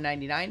Orange to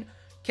 199.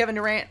 Kevin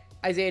Durant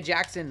Isaiah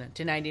Jackson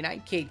to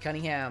 99. Cade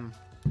Cunningham.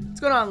 What's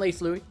going on,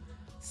 Lace Louie?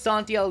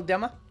 Santi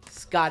Aldema.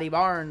 Scotty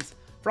Barnes.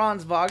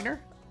 Franz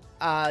Wagner.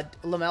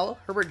 LaMelo.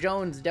 Herbert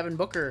Jones. Devin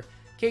Booker.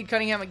 Cade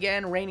Cunningham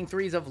again. Reigning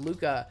threes of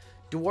Luka.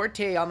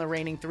 Duarte on the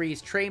reigning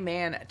threes. Trey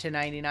Mann to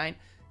 99.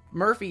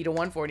 Murphy to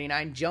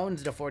 149.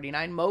 Jones to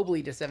 49.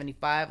 Mobley to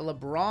 75.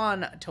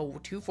 LeBron to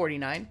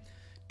 249.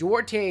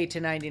 Duarte to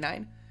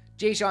 99.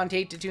 Jayshawn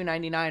Tate to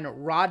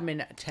 299.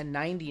 Rodman to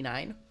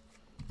 99.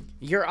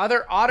 Your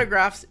other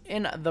autographs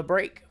in the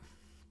break.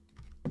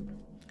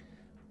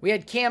 We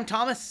had Cam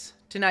Thomas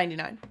to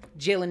 99.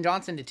 Jalen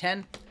Johnson to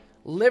 10.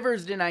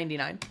 Livers to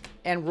 99.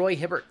 And Roy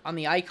Hibbert on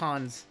the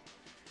Icons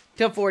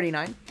to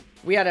 49.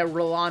 We had a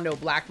Rolando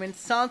Blackman.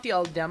 Santi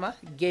Aldema.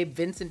 Gabe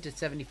Vincent to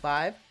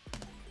 75.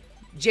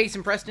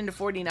 Jason Preston to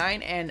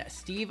 49. And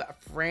Steve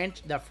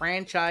the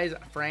Franchise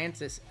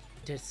Francis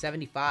to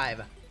 75.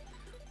 I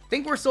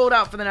think we're sold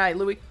out for the night,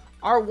 Louis.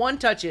 Our one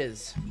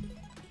touches.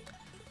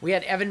 We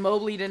had Evan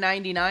Mobley to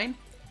 99.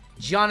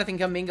 Jonathan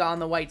Kuminga on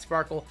the White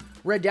Sparkle.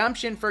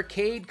 Redemption for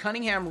Cade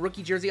Cunningham.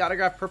 Rookie jersey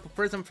autograph Purple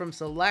Prism from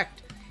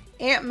Select.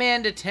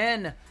 Ant-Man to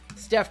 10.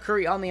 Steph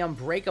Curry on the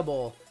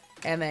Unbreakable.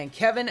 And then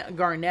Kevin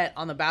Garnett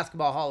on the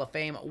Basketball Hall of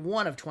Fame.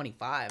 1 of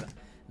 25.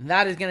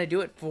 That is going to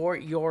do it for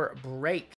your break.